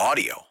listening to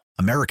audio.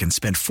 Americans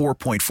spend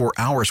 4.4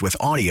 hours with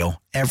audio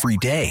every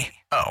day.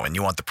 Oh, and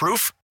you want the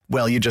proof?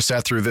 Well, you just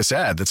sat through this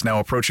ad that's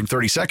now approaching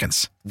 30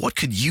 seconds. What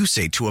could you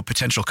say to a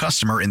potential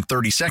customer in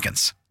 30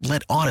 seconds?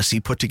 Let Odyssey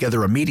put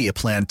together a media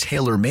plan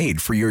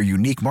tailor-made for your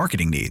unique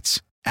marketing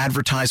needs.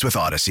 Advertise with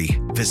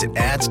Odyssey. Visit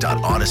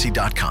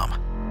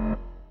ads.odyssey.com.